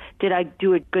myself? Did I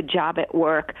do a good job at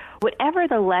work? Whatever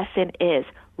the lesson is,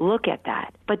 look at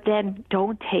that. But then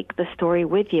don't take the story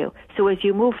with you. So as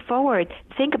you move forward,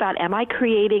 think about, am I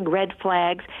creating red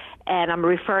flags and I'm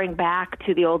referring back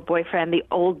to the old boyfriend, the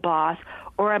old boss,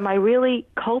 or am I really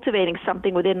cultivating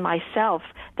something within myself,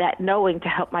 that knowing to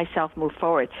help myself move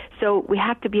forward? So we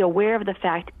have to be aware of the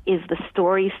fact, is the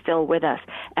story still with us?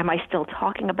 Am I still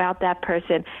talking about that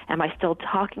person? Am I still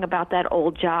talking about that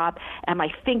old job? Am I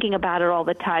thinking about it all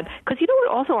the time? Because you know what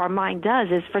also our mind does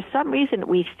is for some reason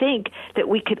we think that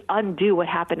we could undo what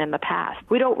happened in the past.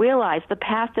 We don't realize the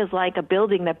past is like a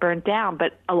building that burned down,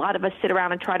 but a lot of us sit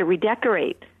around and try to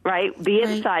redecorate, right? The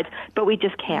insides, but we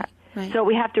just can't. Right. So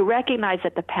we have to recognize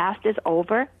that the past is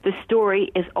over, the story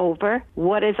is over.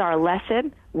 What is our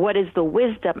lesson? What is the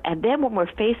wisdom? And then when we're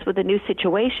faced with a new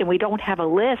situation, we don't have a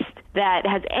list that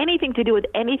has anything to do with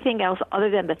anything else other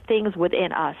than the things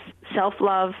within us.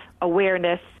 Self-love,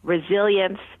 awareness,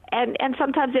 resilience, and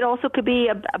sometimes it also could be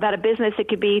about a business. It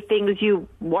could be things you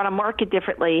want to market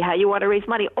differently, how you want to raise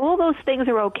money. All those things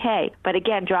are okay. But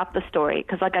again, drop the story.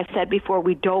 Because like I said before,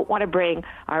 we don't want to bring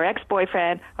our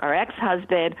ex-boyfriend, our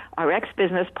ex-husband, our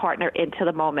ex-business partner into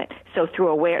the moment. So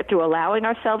through allowing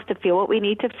ourselves to feel what we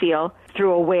need to feel,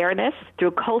 through awareness,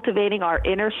 through cultivating our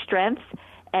inner strengths,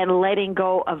 and letting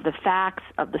go of the facts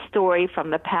of the story from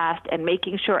the past and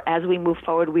making sure as we move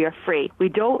forward we are free. We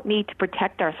don't need to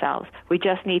protect ourselves. We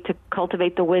just need to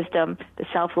cultivate the wisdom, the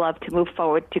self-love to move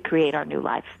forward to create our new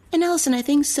life. And Allison, I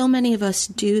think so many of us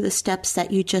do the steps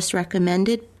that you just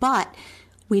recommended, but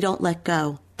we don't let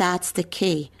go. That's the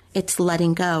key. It's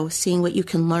letting go, seeing what you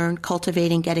can learn,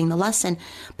 cultivating, getting the lesson,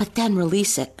 but then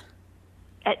release it.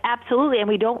 Absolutely, and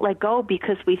we don't let go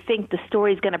because we think the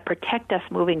story is going to protect us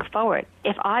moving forward.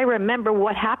 If I remember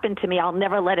what happened to me, I'll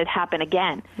never let it happen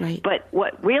again. Right. But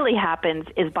what really happens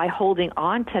is by holding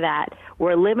on to that,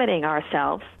 we're limiting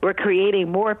ourselves, we're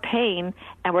creating more pain,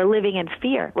 and we're living in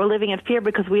fear. We're living in fear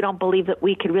because we don't believe that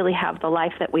we could really have the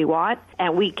life that we want,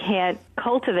 and we can't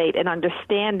cultivate an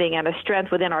understanding and a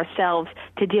strength within ourselves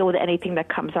to deal with anything that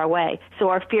comes our way. So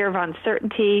our fear of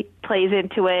uncertainty plays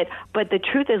into it. But the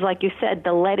truth is, like you said,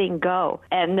 the letting go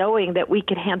and knowing that we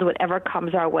can handle whatever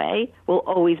comes our way will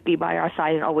always be by our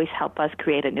side and always help us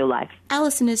create a new life.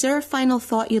 Allison, is there a final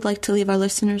thought you'd like to leave our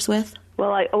listeners with?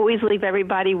 Well, I always leave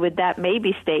everybody with that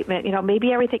maybe statement.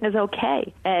 Maybe everything is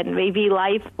okay, and maybe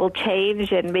life will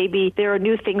change, and maybe there are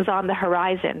new things on the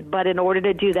horizon. But in order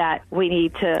to do that, we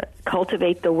need to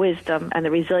cultivate the wisdom and the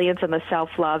resilience and the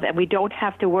self-love, and we don't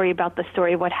have to worry about the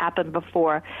story of what happened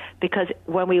before, because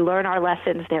when we learn our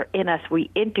lessons, they're in us.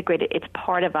 We integrate it. It's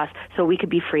part of us, so we can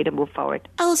be free to move forward.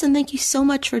 Allison, thank you so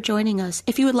much for joining us.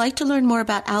 If you would like to learn more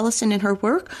about Allison and her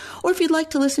work, or if you'd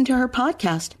like to listen to her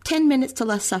podcast, 10 Minutes to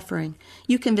Less Suffering,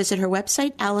 you can visit her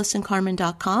website,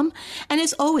 AllisonCarmen.com. And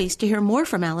as always, to hear more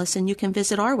from Allison, you can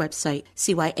visit our website,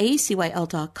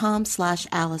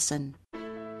 CYACYL.com/Allison.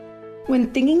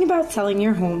 When thinking about selling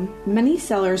your home, many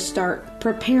sellers start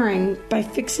preparing by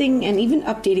fixing and even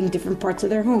updating different parts of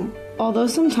their home. Although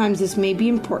sometimes this may be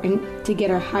important to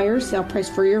get a higher sale price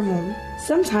for your home,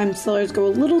 sometimes sellers go a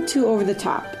little too over the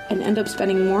top and end up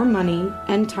spending more money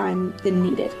and time than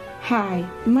needed. Hi,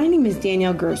 my name is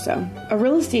Danielle Grosso, a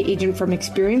real estate agent from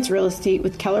Experience Real Estate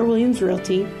with Keller Williams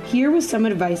Realty, here with some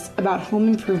advice about home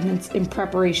improvements in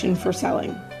preparation for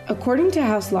selling. According to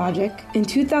House Logic, in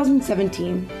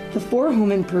 2017, the 4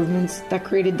 home improvements that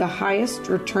created the highest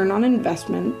return on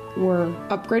investment were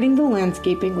upgrading the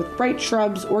landscaping with bright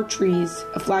shrubs or trees,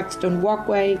 a flagstone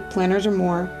walkway, planters or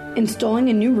more, installing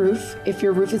a new roof if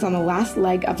your roof is on the last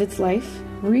leg of its life,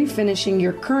 refinishing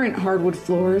your current hardwood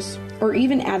floors, or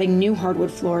even adding new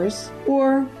hardwood floors,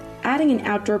 or adding an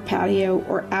outdoor patio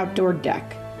or outdoor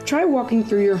deck. Try walking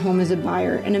through your home as a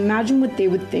buyer and imagine what they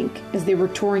would think as they were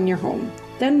touring your home.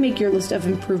 Then make your list of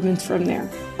improvements from there.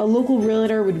 A local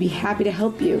realtor would be happy to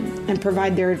help you and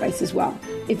provide their advice as well.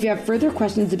 If you have further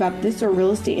questions about this or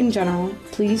real estate in general,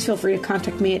 please feel free to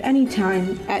contact me at any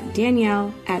time at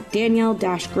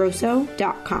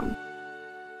Danielle@Danielle-Grosso.com.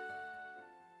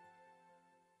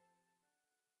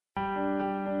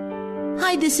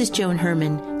 Hi, this is Joan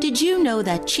Herman. Did you know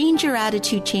that Change Your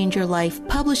Attitude, Change Your Life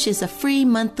publishes a free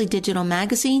monthly digital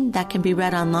magazine that can be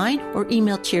read online or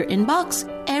emailed to your inbox?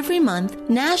 Every month,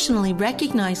 nationally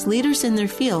recognized leaders in their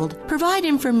field provide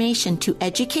information to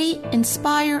educate,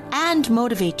 inspire, and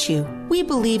motivate you. We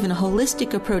believe in a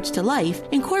holistic approach to life,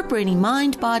 incorporating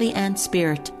mind, body, and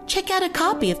spirit. Check out a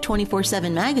copy of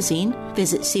 24/7 magazine,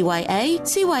 visit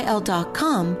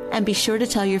CYACYL.com, and be sure to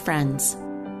tell your friends.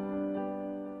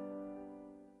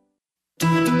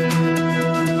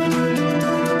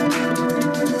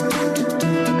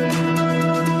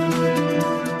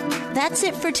 That's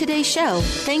it for today's show.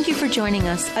 Thank you for joining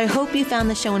us. I hope you found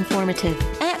the show informative.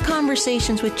 At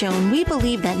Conversations with Joan, we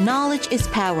believe that knowledge is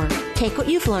power. Take what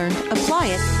you've learned, apply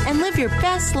it, and live your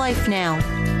best life now.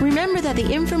 Remember that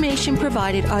the information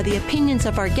provided are the opinions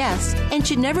of our guests and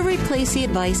should never replace the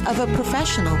advice of a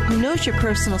professional who knows your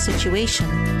personal situation.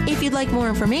 If you'd like more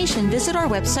information, visit our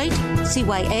website,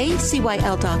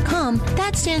 CYACYL.com.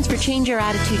 That stands for Change Your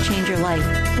Attitude, Change Your Life.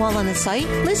 While on the site,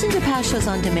 listen to past shows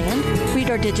on demand, read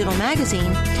our digital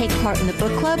magazine, take part in the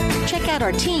book club, check out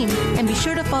our team, and be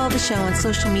sure to follow the show on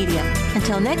social media.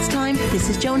 Until next time, this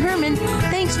is Joan Herman.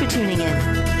 Thanks for tuning in.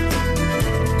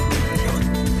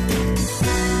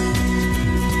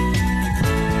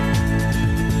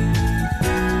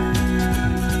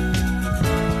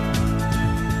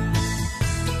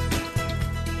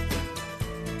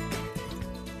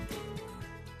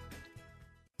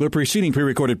 The preceding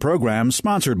pre-recorded program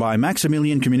sponsored by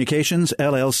Maximilian Communications,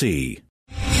 LLC.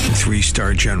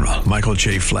 3-star General Michael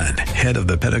J. Flynn, head of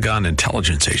the Pentagon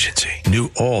Intelligence Agency, knew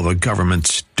all the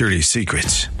government's dirty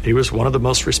secrets. He was one of the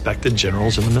most respected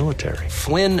generals in the military.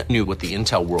 Flynn knew what the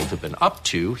intel world had been up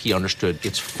to. He understood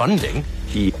its funding.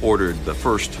 He ordered the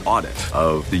first audit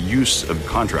of the use of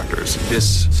contractors.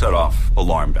 This set off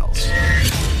alarm bells.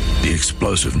 The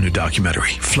explosive new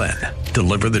documentary, Flynn,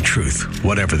 Deliver the Truth,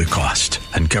 Whatever the Cost,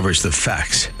 uncovers the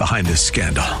facts behind this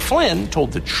scandal. Flynn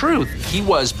told the truth. He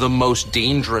was the most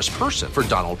dangerous person for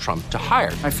Donald Trump to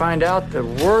hire. I find out the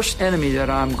worst enemy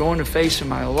that I'm going to face in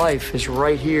my life is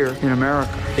right here in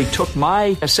America. They took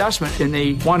my assessment and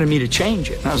they wanted me to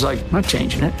change it. And I was like, I'm not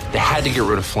changing it. They had to get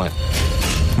rid of Flynn.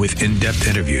 With in-depth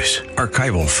interviews,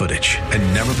 archival footage,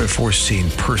 and never-before-seen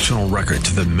personal records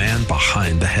of the man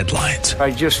behind the headlines.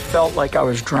 I just felt like I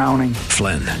was drowning.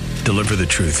 Flynn, Deliver the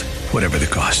Truth, Whatever the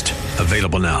Cost.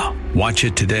 Available now. Watch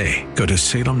it today. Go to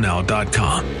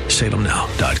salemnow.com.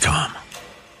 salemnow.com.